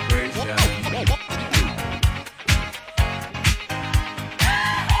celebration.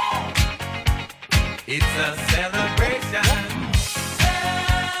 It's a celebration.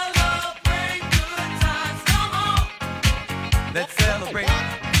 Celebrate good times, come on! Let's celebrate.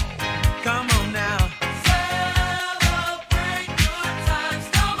 Come on now. Celebrate good times,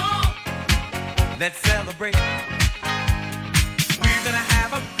 come on. Let's celebrate. We're gonna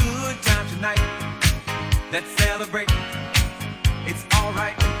have a good time tonight. Let's celebrate. It's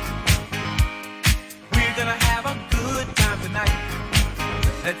alright. We're gonna have a good time tonight.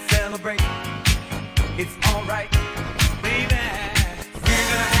 Let's celebrate. It's alright, baby. We're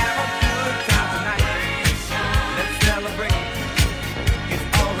gonna have a good time tonight. Let's celebrate. It's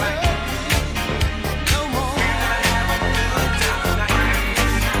alright. No more. We're gonna have a good time tonight.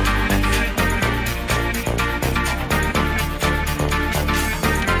 Let's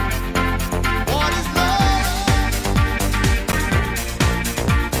What is love?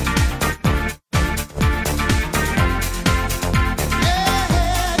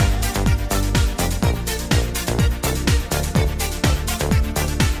 Yeah.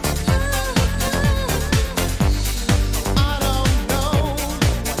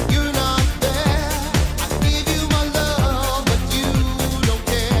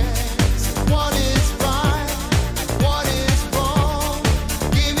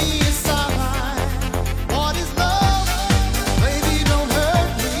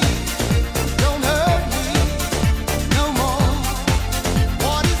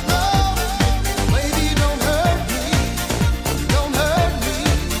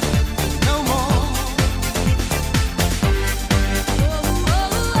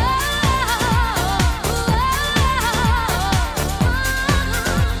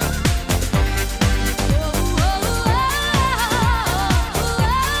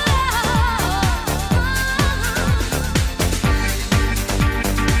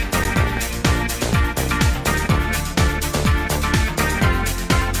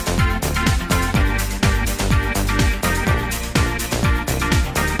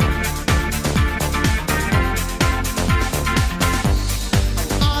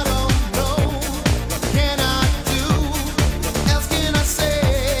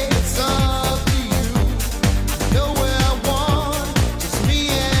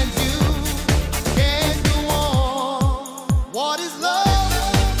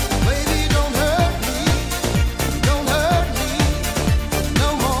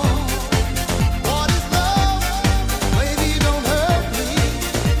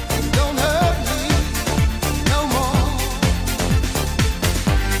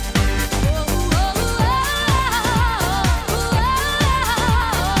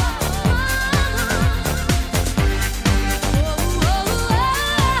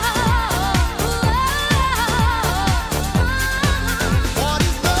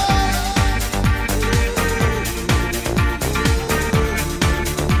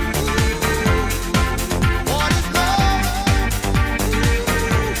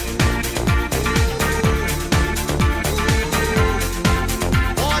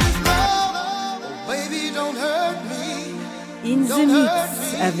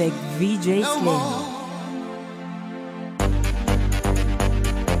 avec VJ Slim. Together, each and forever.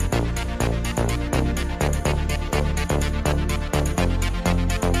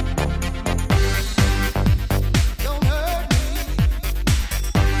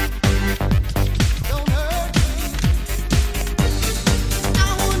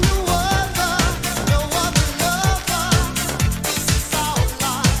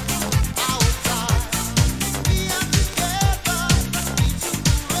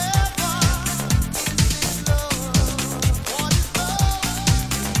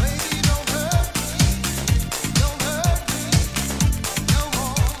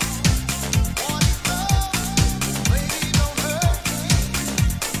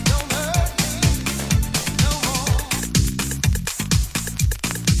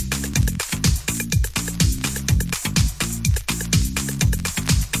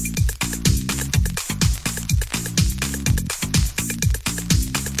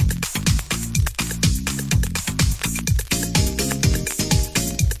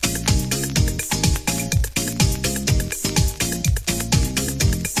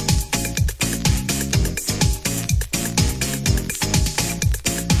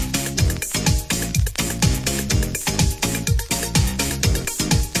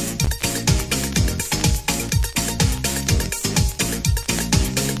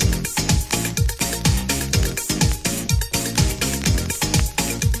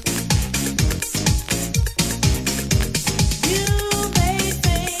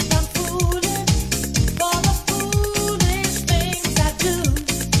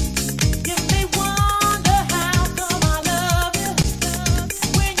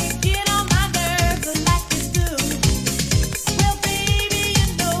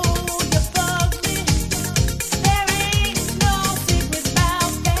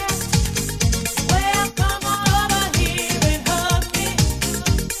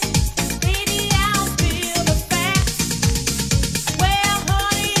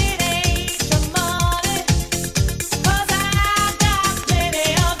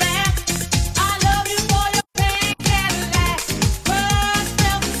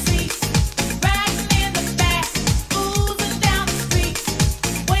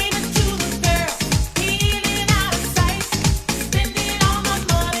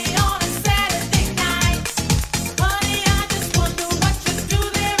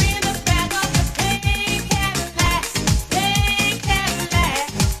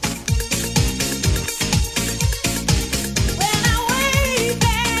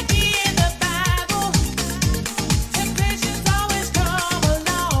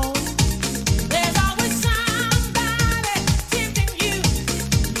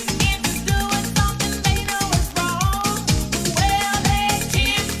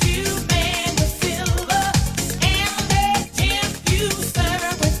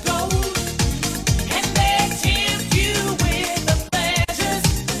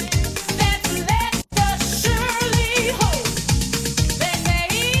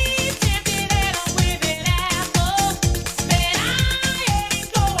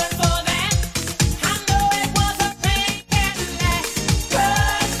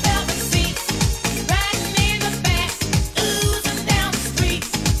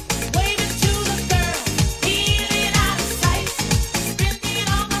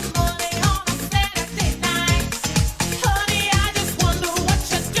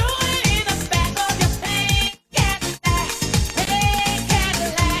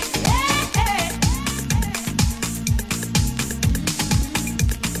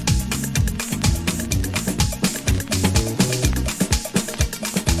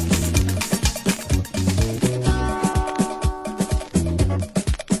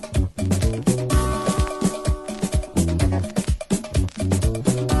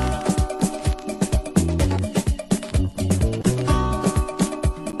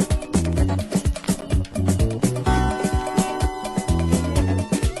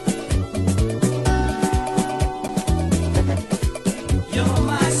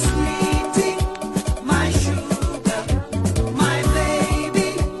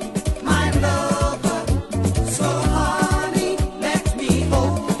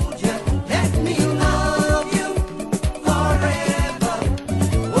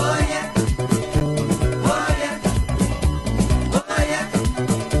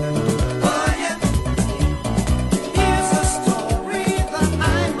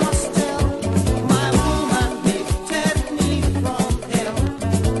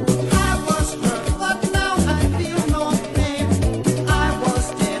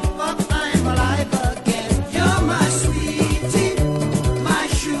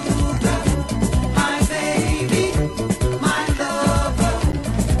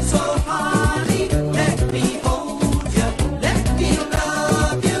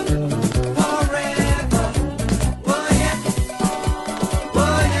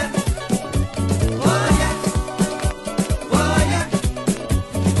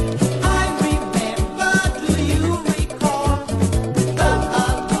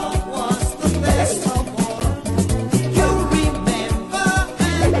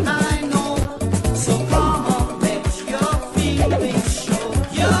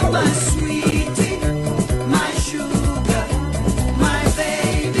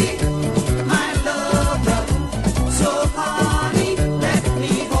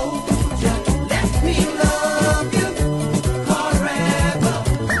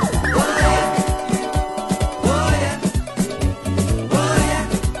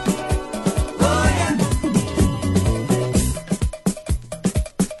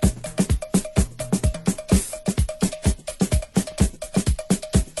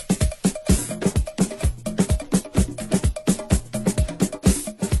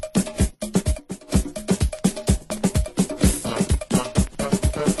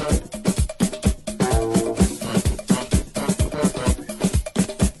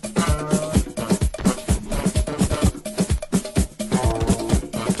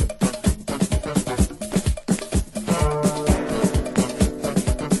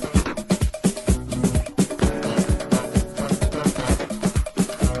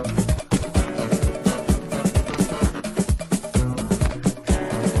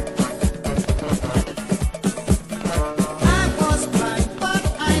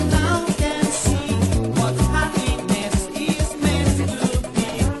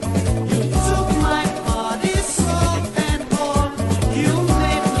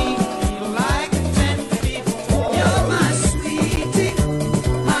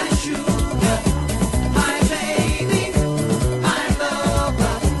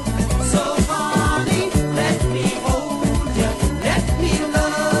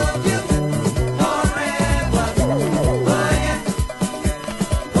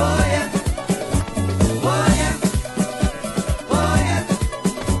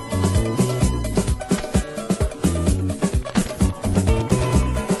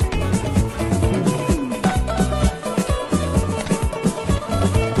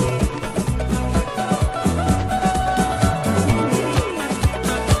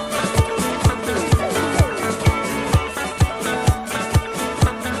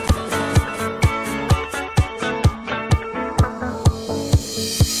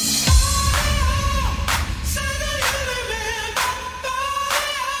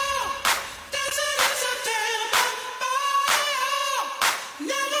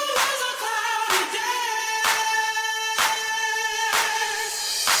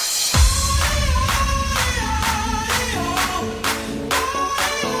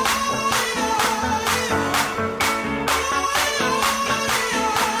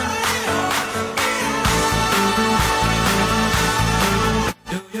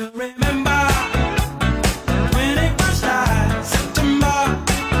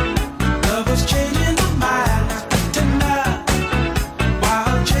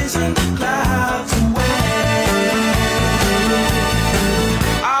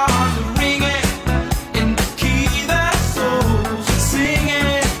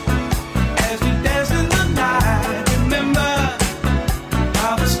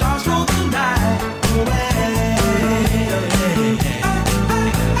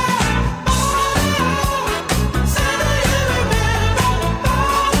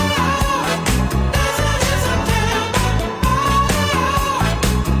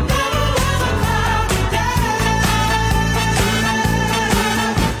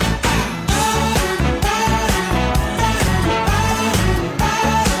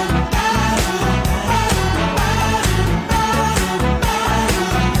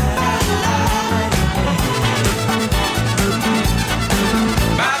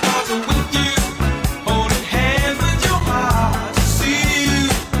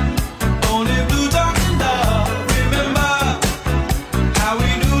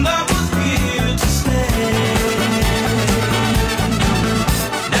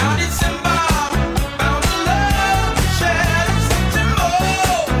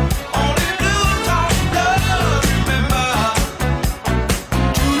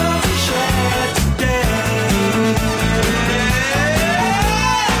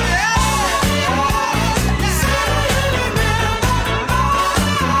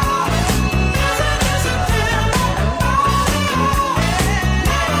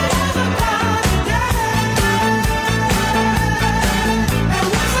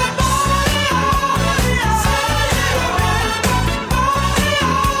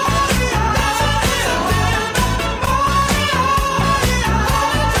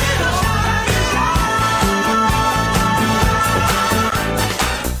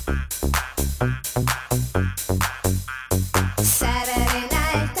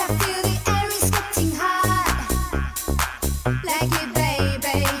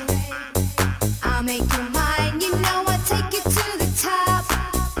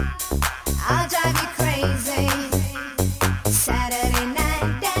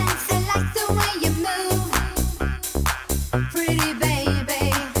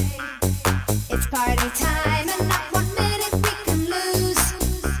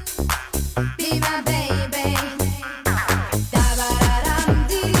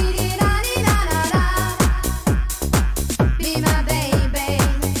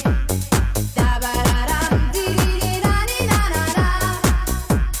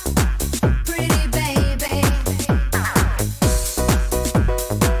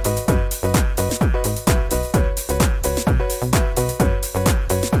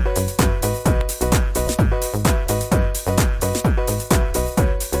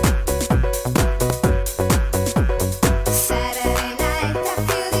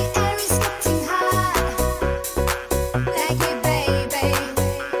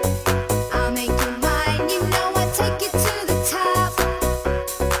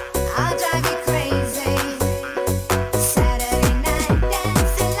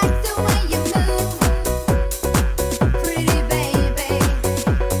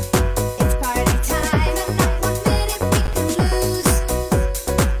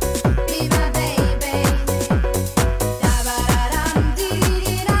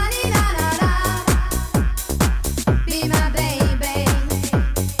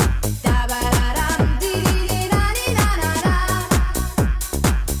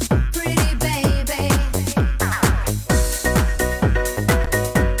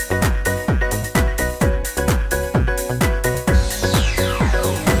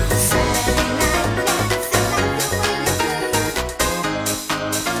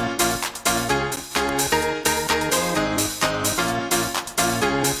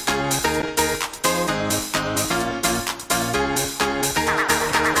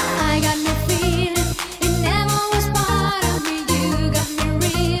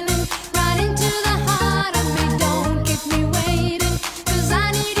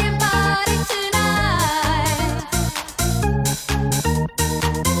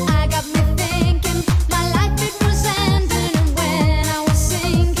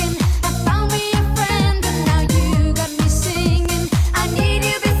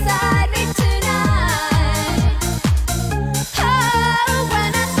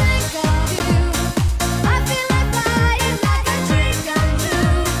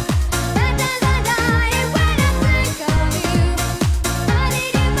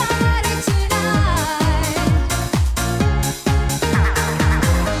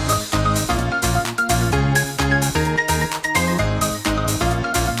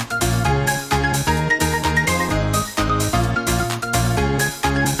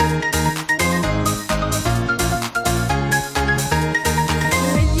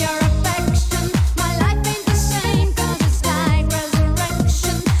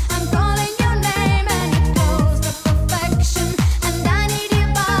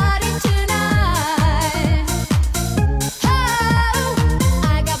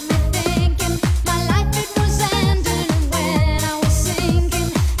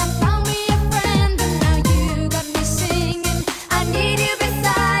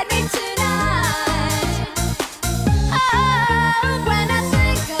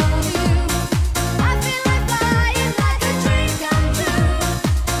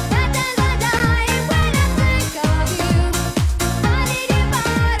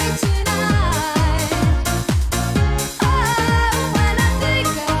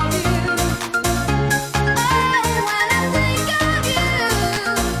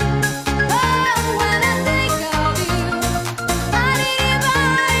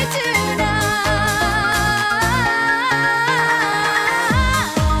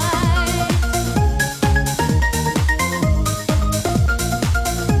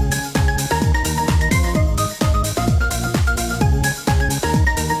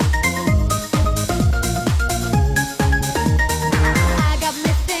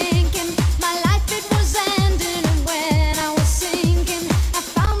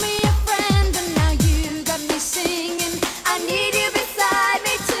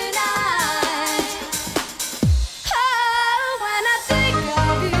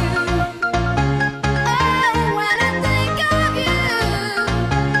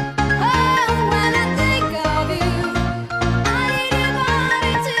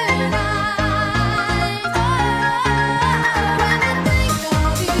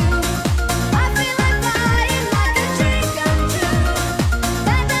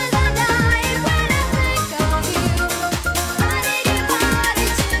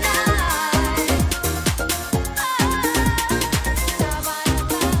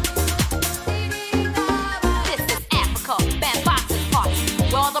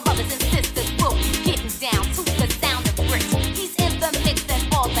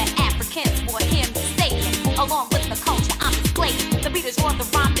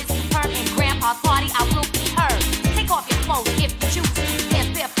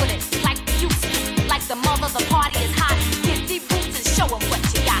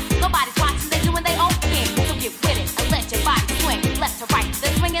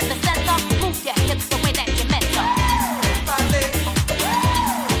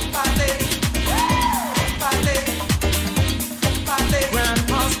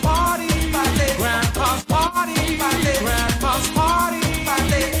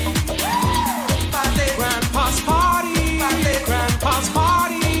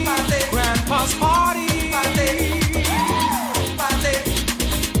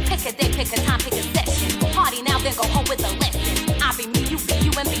 with a lesson. I be me, you be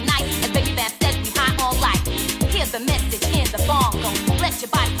you, and be nice. And baby Van says we high all life. Here's the message in the bongo. Let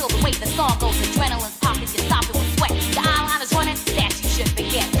your body feel the way the song goes. Adrenaline's popping, you stop it with sweat. Your eyeliner's running, that you should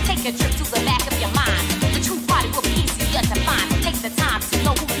forget. Take a trip to the back of your mind. The true party will be easier to find. Take the time to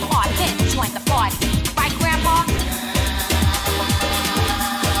know who you are, then join the party. Right, Grandpa?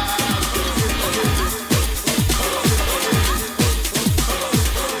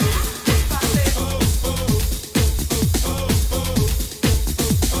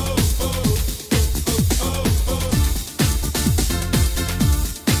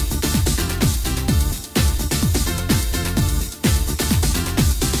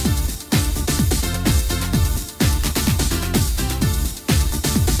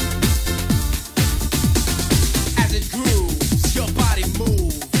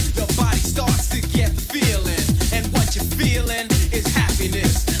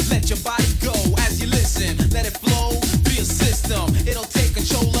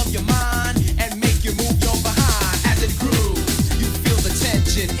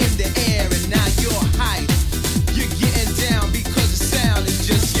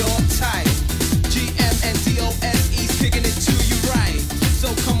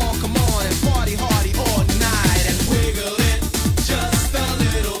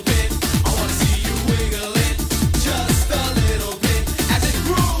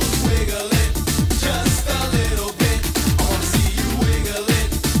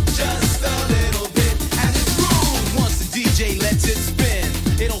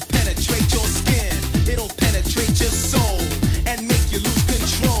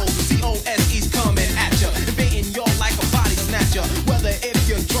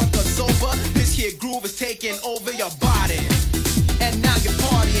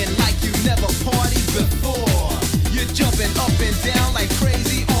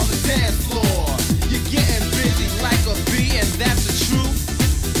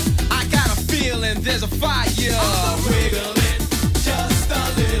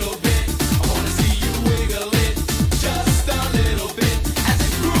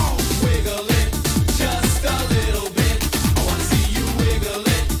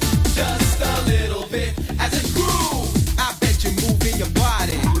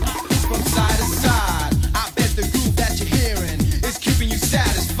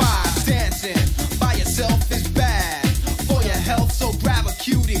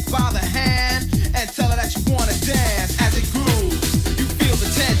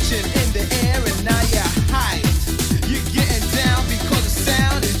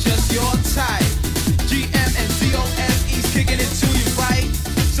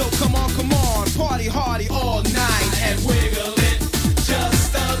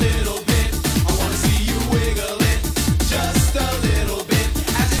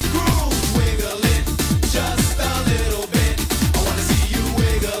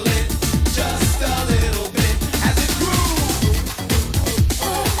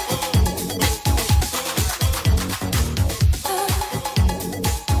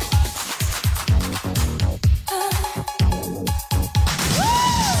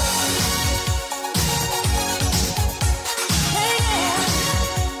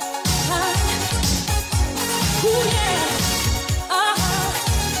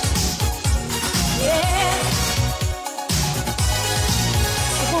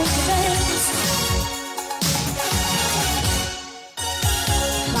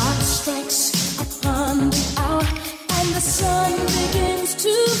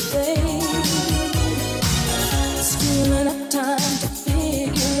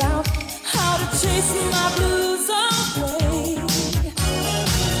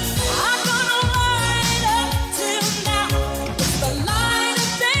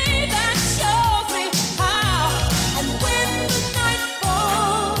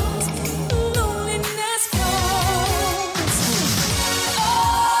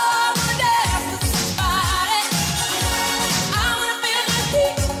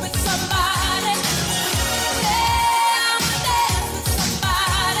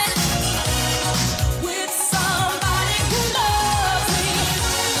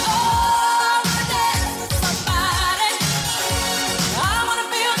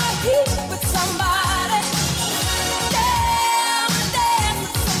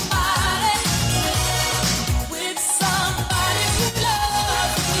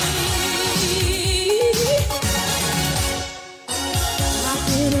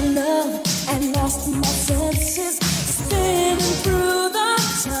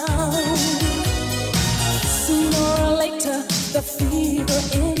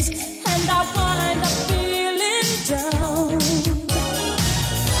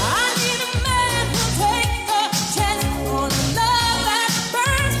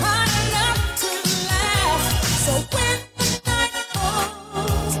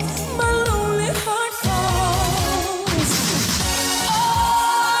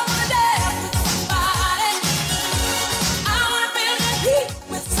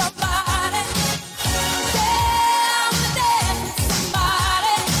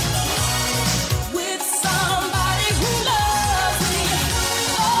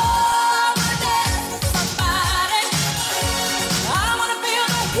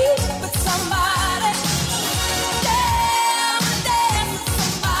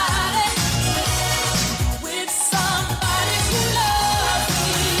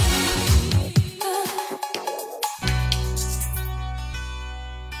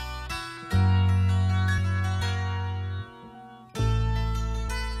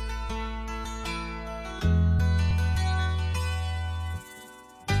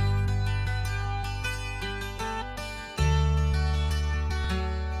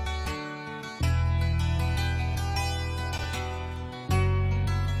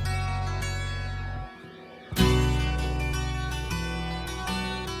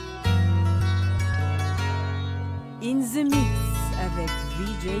 In the Mix avec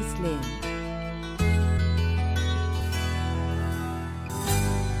VJ Slim.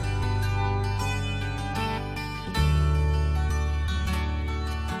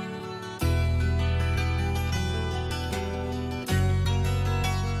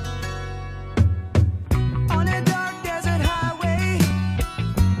 On a dark desert highway,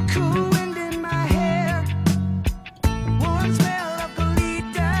 cool wind in my hair, warm smell of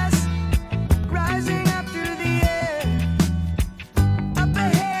colitas rising up through the air. Up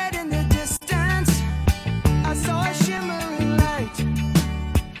ahead in the distance, I saw a shimmering light.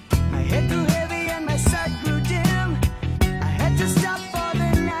 My head grew heavy and my sight grew dim. I had to stop for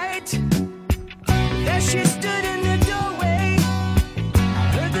the night. There she stood in the doorway. I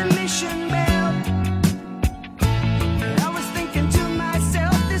heard the mission bell. I was thinking to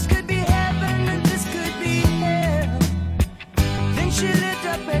myself, this could be heaven and this could be hell. Then she lit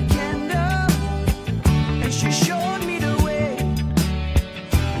up a candle and she showed me the way.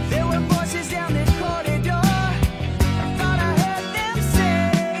 There were voices down the corridor. I thought I heard them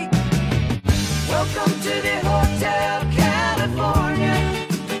say, welcome to the Hotel California.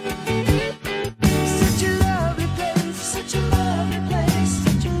 Such a lovely place, such a lovely place,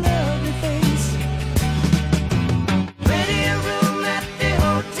 such a lovely place. Ready a room at the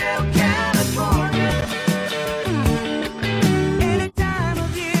Hotel California. Any time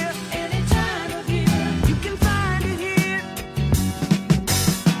of year, you can find it here.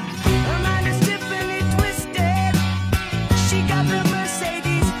 Her mind is Tiffany twisted. She got the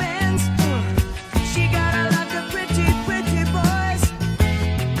Mercedes Benz. She got a lot of pretty, pretty boys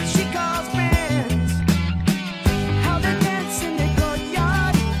she calls friends. How they dance in the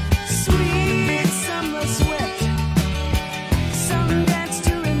courtyard, sweet summer sweat. Some dance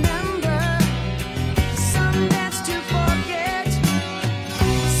to remember, some dance to forget.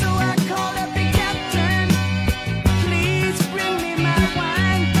 So I called up the captain, please bring me my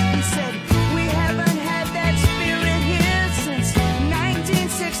wine. He said, we haven't had that spirit here since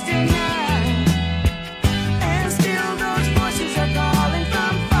 1969. And still those voices are calling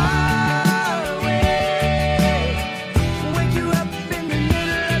from far away. Wake you up in the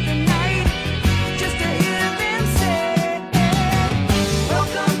middle of the night just to hear them say,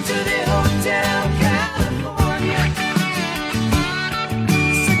 welcome to the Hotel California.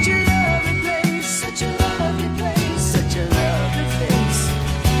 Such a lovely place, such a lovely place, such a lovely place.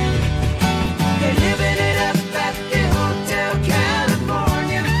 They're living it up at the Hotel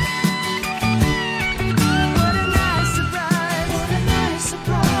California. What a nice surprise, what a nice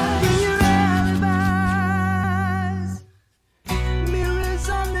surprise. In your alibis, mirrors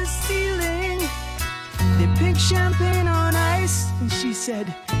on the ceiling, the pink champagne on ice. And she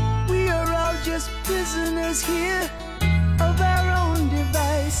said, we are all just prisoners here of our own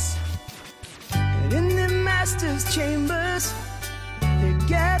device. And in the master's chambers, they're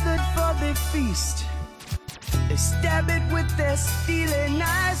gathered for the feast. They stab it with their steely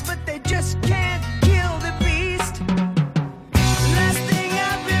knives, but they just can't kill the beast. Last thing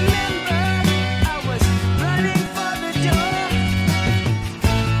I remember, I was running for the door.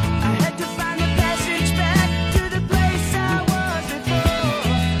 I had to find the passage back to the place I was before.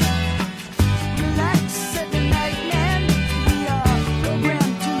 Relax, said the nightman, we are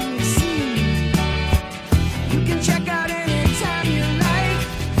programmed to receive. You can check out anytime you like,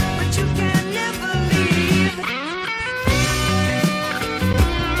 but you can never leave.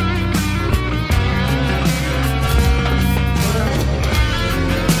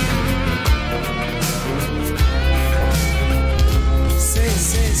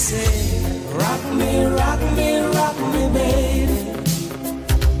 Say, rock me, rock me, rock me, baby.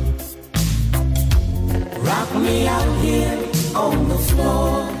 Rock me out here on the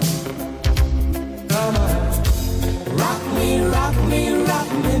floor. Come on. Rock me, rock me, rock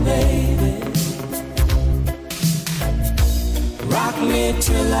me, baby. Rock me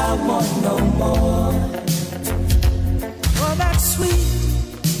till I want no more. Oh, that sweet,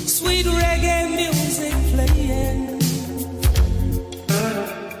 sweet reggae music playing.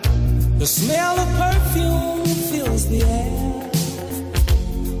 The smell of perfume fills the air.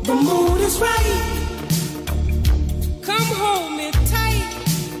 The mood is right. Come hold me tight.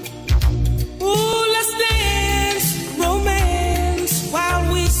 Ooh, let's dance romance while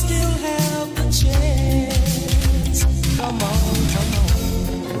we still have the chance. Come on, come on.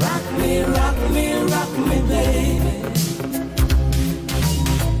 Rock me, rock me, rock me, baby.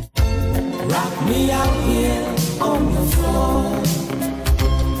 Rock me out here on the floor.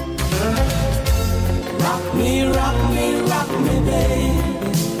 Rock me, rock me, rock me, baby.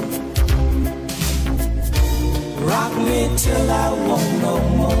 Rock me till I want no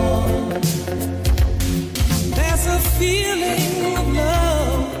more. There's a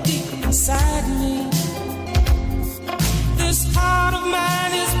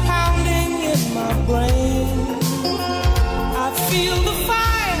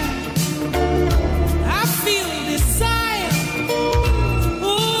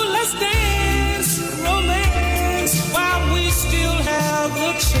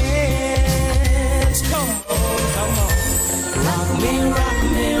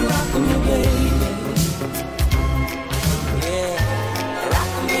baby. Yeah,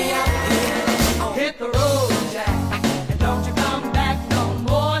 rock me out here. Hit the road, Jack, and don't you come back no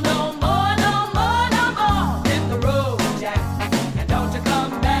more, no more, no more, no more. Hit the road, Jack, and don't you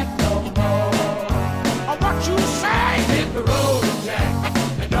come back no more. What you say? Hit the road, Jack,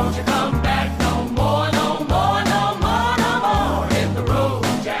 and don't you come back no more, no more, no more, no more. Hit the road,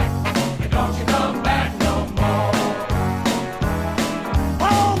 Jack, and don't you come back no more.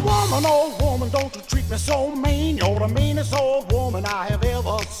 Oh woman, don't you treat me so mean. You're the meanest old woman I have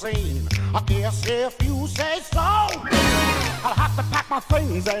ever seen. I guess if you say so, I'll have to pack my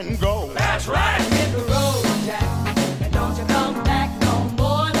things and go. That's right. Hit the road, Jack, and don't you come back no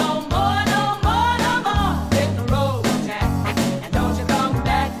more, no more, no more, no more. Hit the road, Jack, and don't you come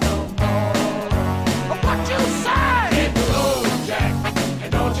back no more. What you say? Hit the road, Jack,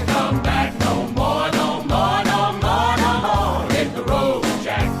 and don't you come back no more, no more, no more, no more. Hit the road,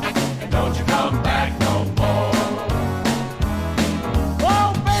 Jack, and don't you come back no more.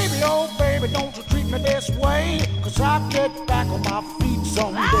 Oh baby, don't you treat me this way. Cause I'll get back on my feet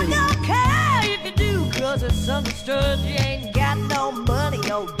someday. I don't care if you do, cause it's understood. You ain't got no money,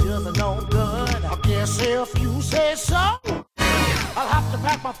 no just no good. I guess if you say so, I'll have to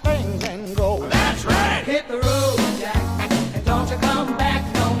pack my things and go. That's right. Hit the road, Jack, and don't you come back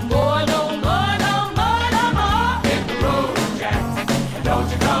no more, no more, no more, no more. Hit the road, Jack, and don't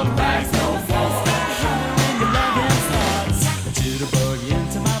you come back no more. To the boogie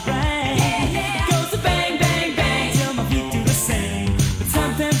into my brain, it goes to bang, bang, bang till my feet do the same. But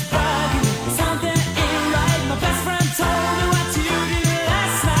something's foggy, something ain't right. My best friend told me what you did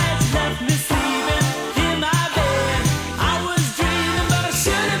last night. You left me sleeping in my bed. I was dreaming, but I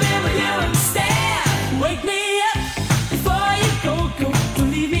should have been with you instead. Wake me up before you go. Don't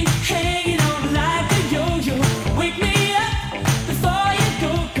leave me hanging on like a yo-yo. Wake me up before you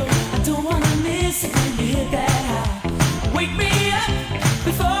go. I don't wanna miss it when you hit that high. Wake me up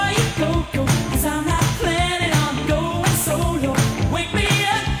before you go, cause I'm not planning on going solo. Wake me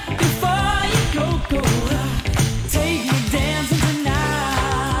up before you go, take me dancing tonight.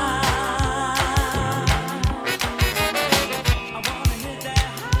 I wanna hit that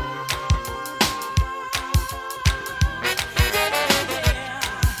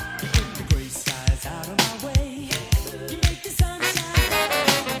Get the gray skies out of my way. You make the sunshine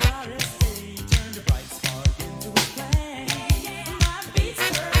brighter as day. Turn the bright spark into a flame. My beats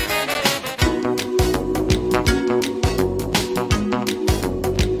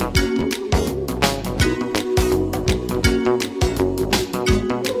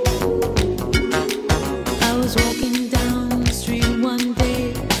I was walking down the street one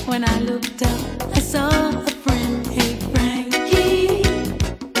day. When I looked up, I saw a friend. Hey Frankie,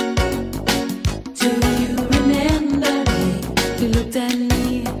 do you remember me? You looked at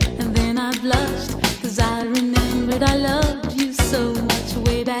me and then I blushed, cause I remembered I loved you so much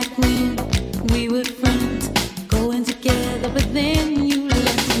way back when we were friends, going together, but then you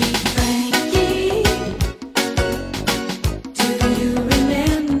left me. Frankie, do you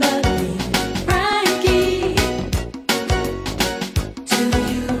remember me? Frankie, do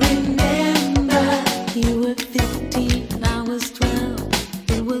you remember? You were 15 and I was 12.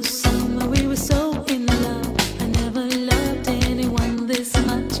 It was summer, we were so in love. I never loved anyone this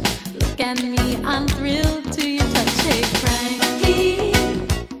much. Look at me, I'm thrilled to your touch. Hey Frankie,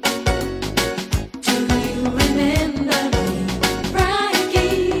 do you remember me?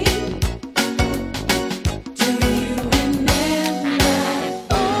 Frankie, do you remember?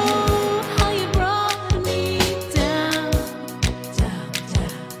 Oh, how you brought me down, down,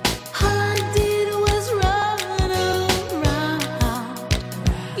 down. All I did was run around.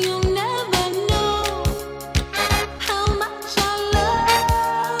 You'll never know how much I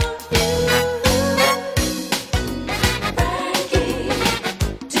love you.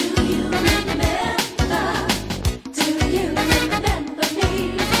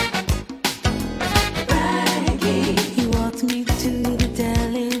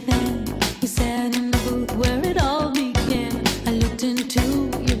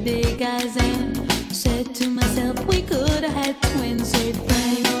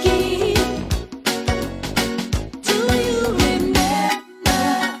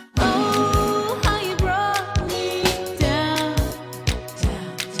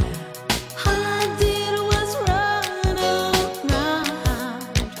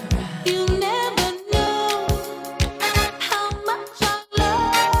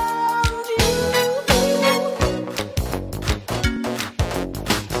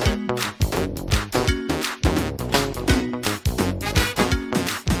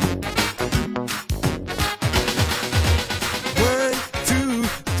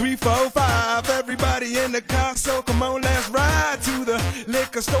 Everybody in the car, so come on, let's ride to the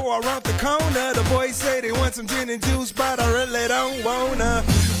liquor store around the corner. The boys say they want some gin and juice, but I really don't wanna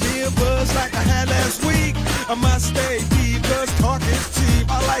be a buzz like I had last week. I must stay deep, cause talk is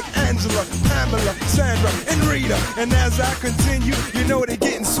cheap. I like Angela, Pamela, Sandra, and Rita. And as I continue, you know they're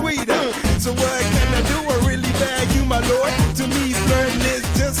getting sweeter. So what can I do? I really bag you, my lord. To me, flirting is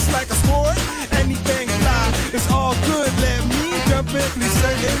just like a sport. Anything fly, it's all good. Let me jump in, please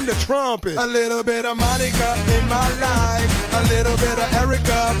sing in the trumpet. A little bit of Monica in my life, a little bit of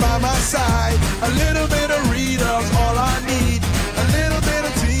Erica by my side, a little bit of Rita's all I need, a little bit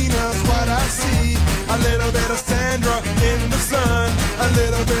of Tina's what I see, a little bit of Sandra in the sun, a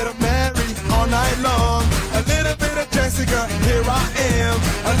little bit of Mary all night long, a little bit of Jessica, here I am,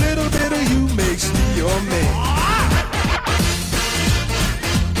 a little bit of you makes me your man.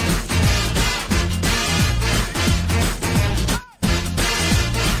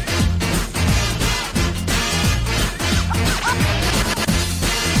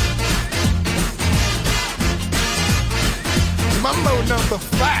 Mambo number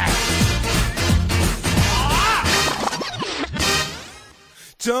 5.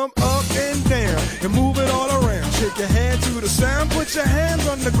 Jump up and down and move it all around. Shake your hand to the sound, put your hands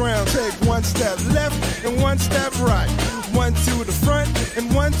on the ground. Take one step left and one step right. One to the front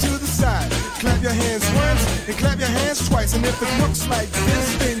and one to the side. Clap your hands once and clap your hands twice. And if it looks like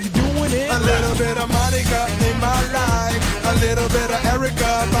this, then you're doing it. A little bit of Monica in my life, a little bit of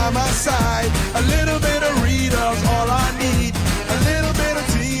Erica by my side, a little bit of Rita's all I need, a little bit of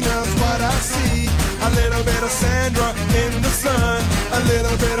Tina's what I see, a little bit of Sandra in the sun, a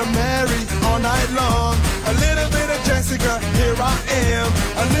little bit of Mary all night long, a little bit of Jessica, here I am,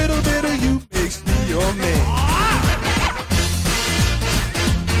 a little bit of you makes me your man.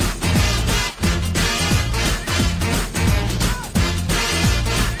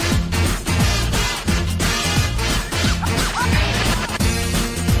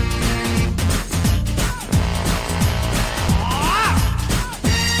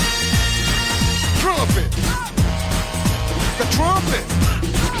 Trumpet.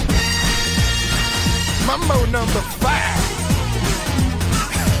 Mambo number 5.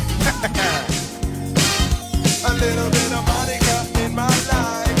 A little bit of Monica in my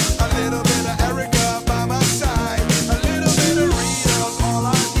life, a little bit of Erica by my side, a little bit of Rita's all I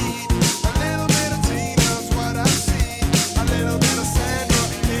need, a little bit of Tina's what I see, a little bit of Sandra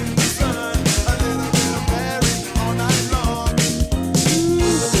in the sun, a little bit of Mary all night long.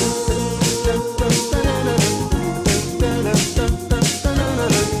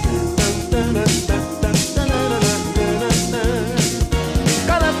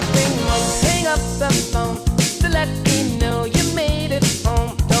 Call up, hang up the phone to let me know you made it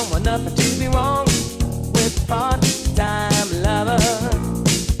home. Don't want nothing to be wrong with part-time lover.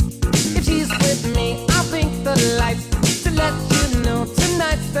 If she's with me, I'll blink the lights to let you know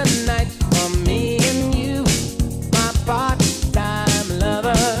tonight's the night for me and you, my part-time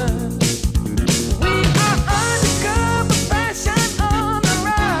lover. We are undercover fashion on the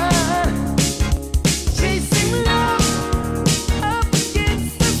run, chasing love up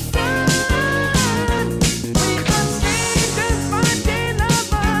against the sun. We are strangers by day,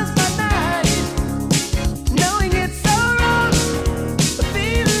 lovers by night, knowing it's so wrong, but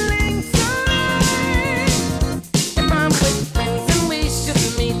feeling so right. If I'm with friends and we should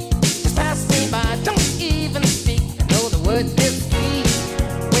meet, just pass me by, don't even speak. I know the word is sweet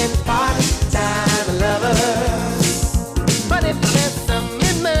when part-time lovers. But if there's some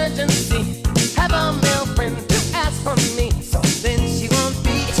emergency, have a male friend to ask for me, so then she won't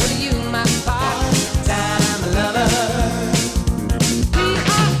be for you, my part-time lover. We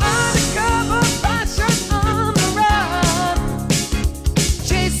are undercover fashion on the run,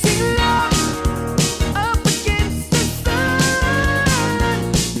 chasing love up against the sun.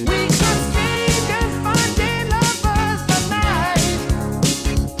 We are strangers by day, lovers by night,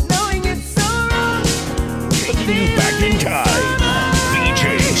 knowing it's so wrong, but Taking you back in time. DJ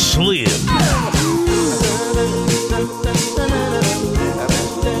Slim.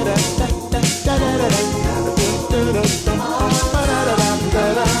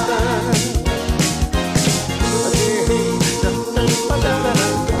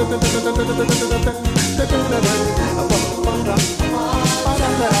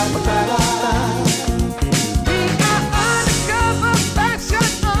 undercover fashion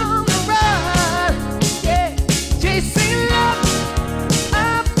on the run, yeah, chasing love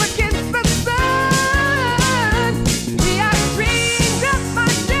up against the sun. We are strangers by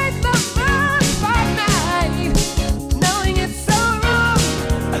day, lovers by night, knowing it's so wrong,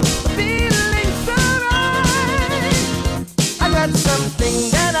 feeling so right. I got something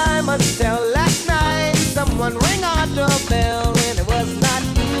that I must tell last night.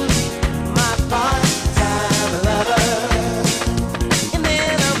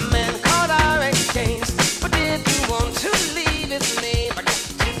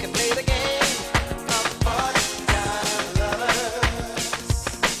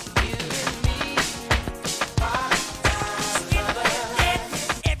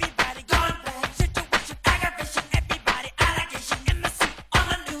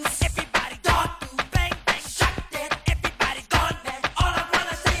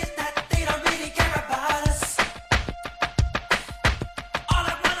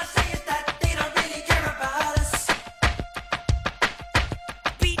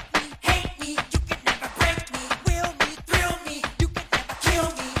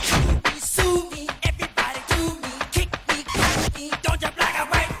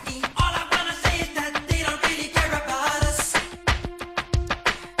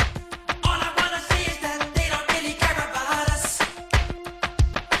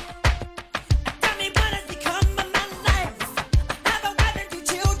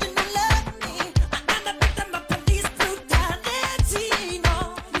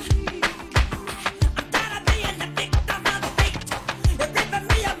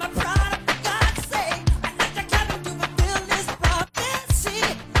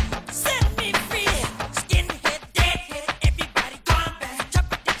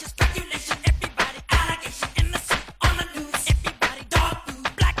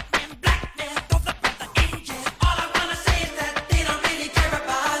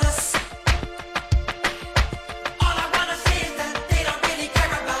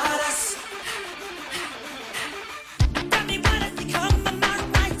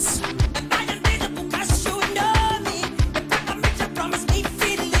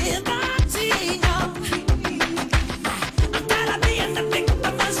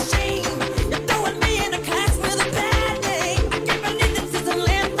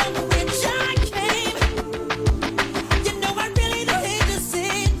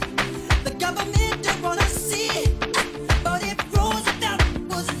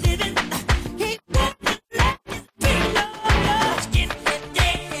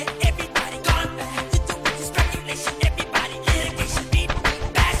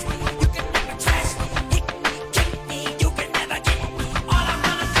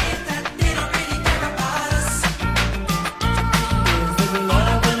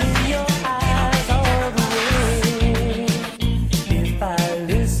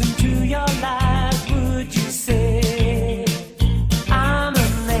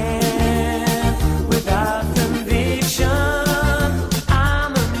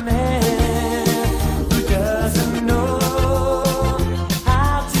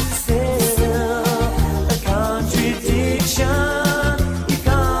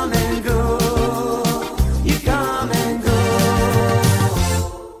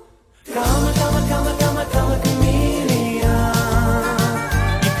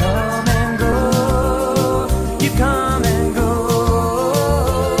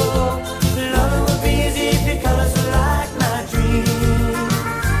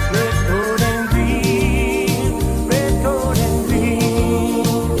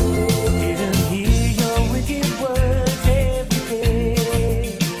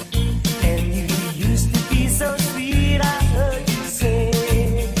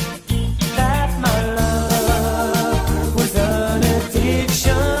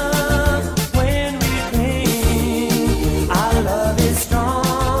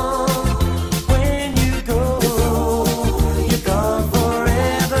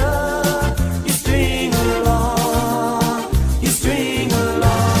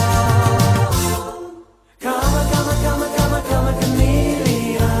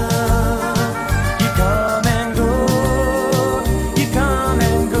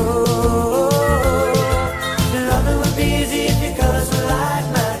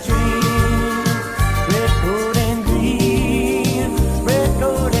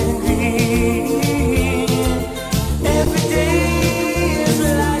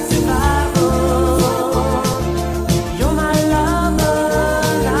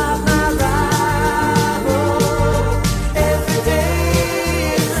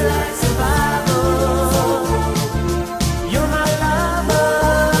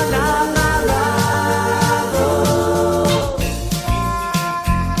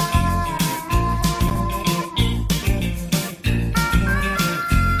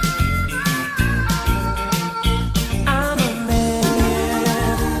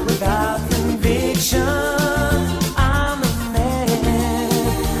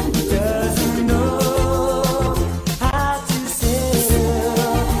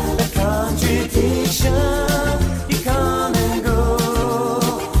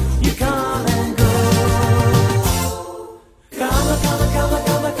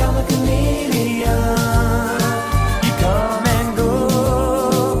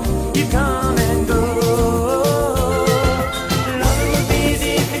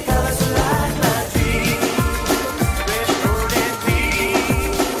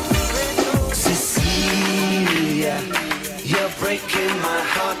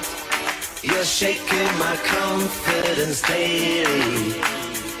 You're shaking my confidence daily.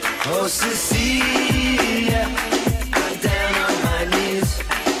 Oh, Cecilia.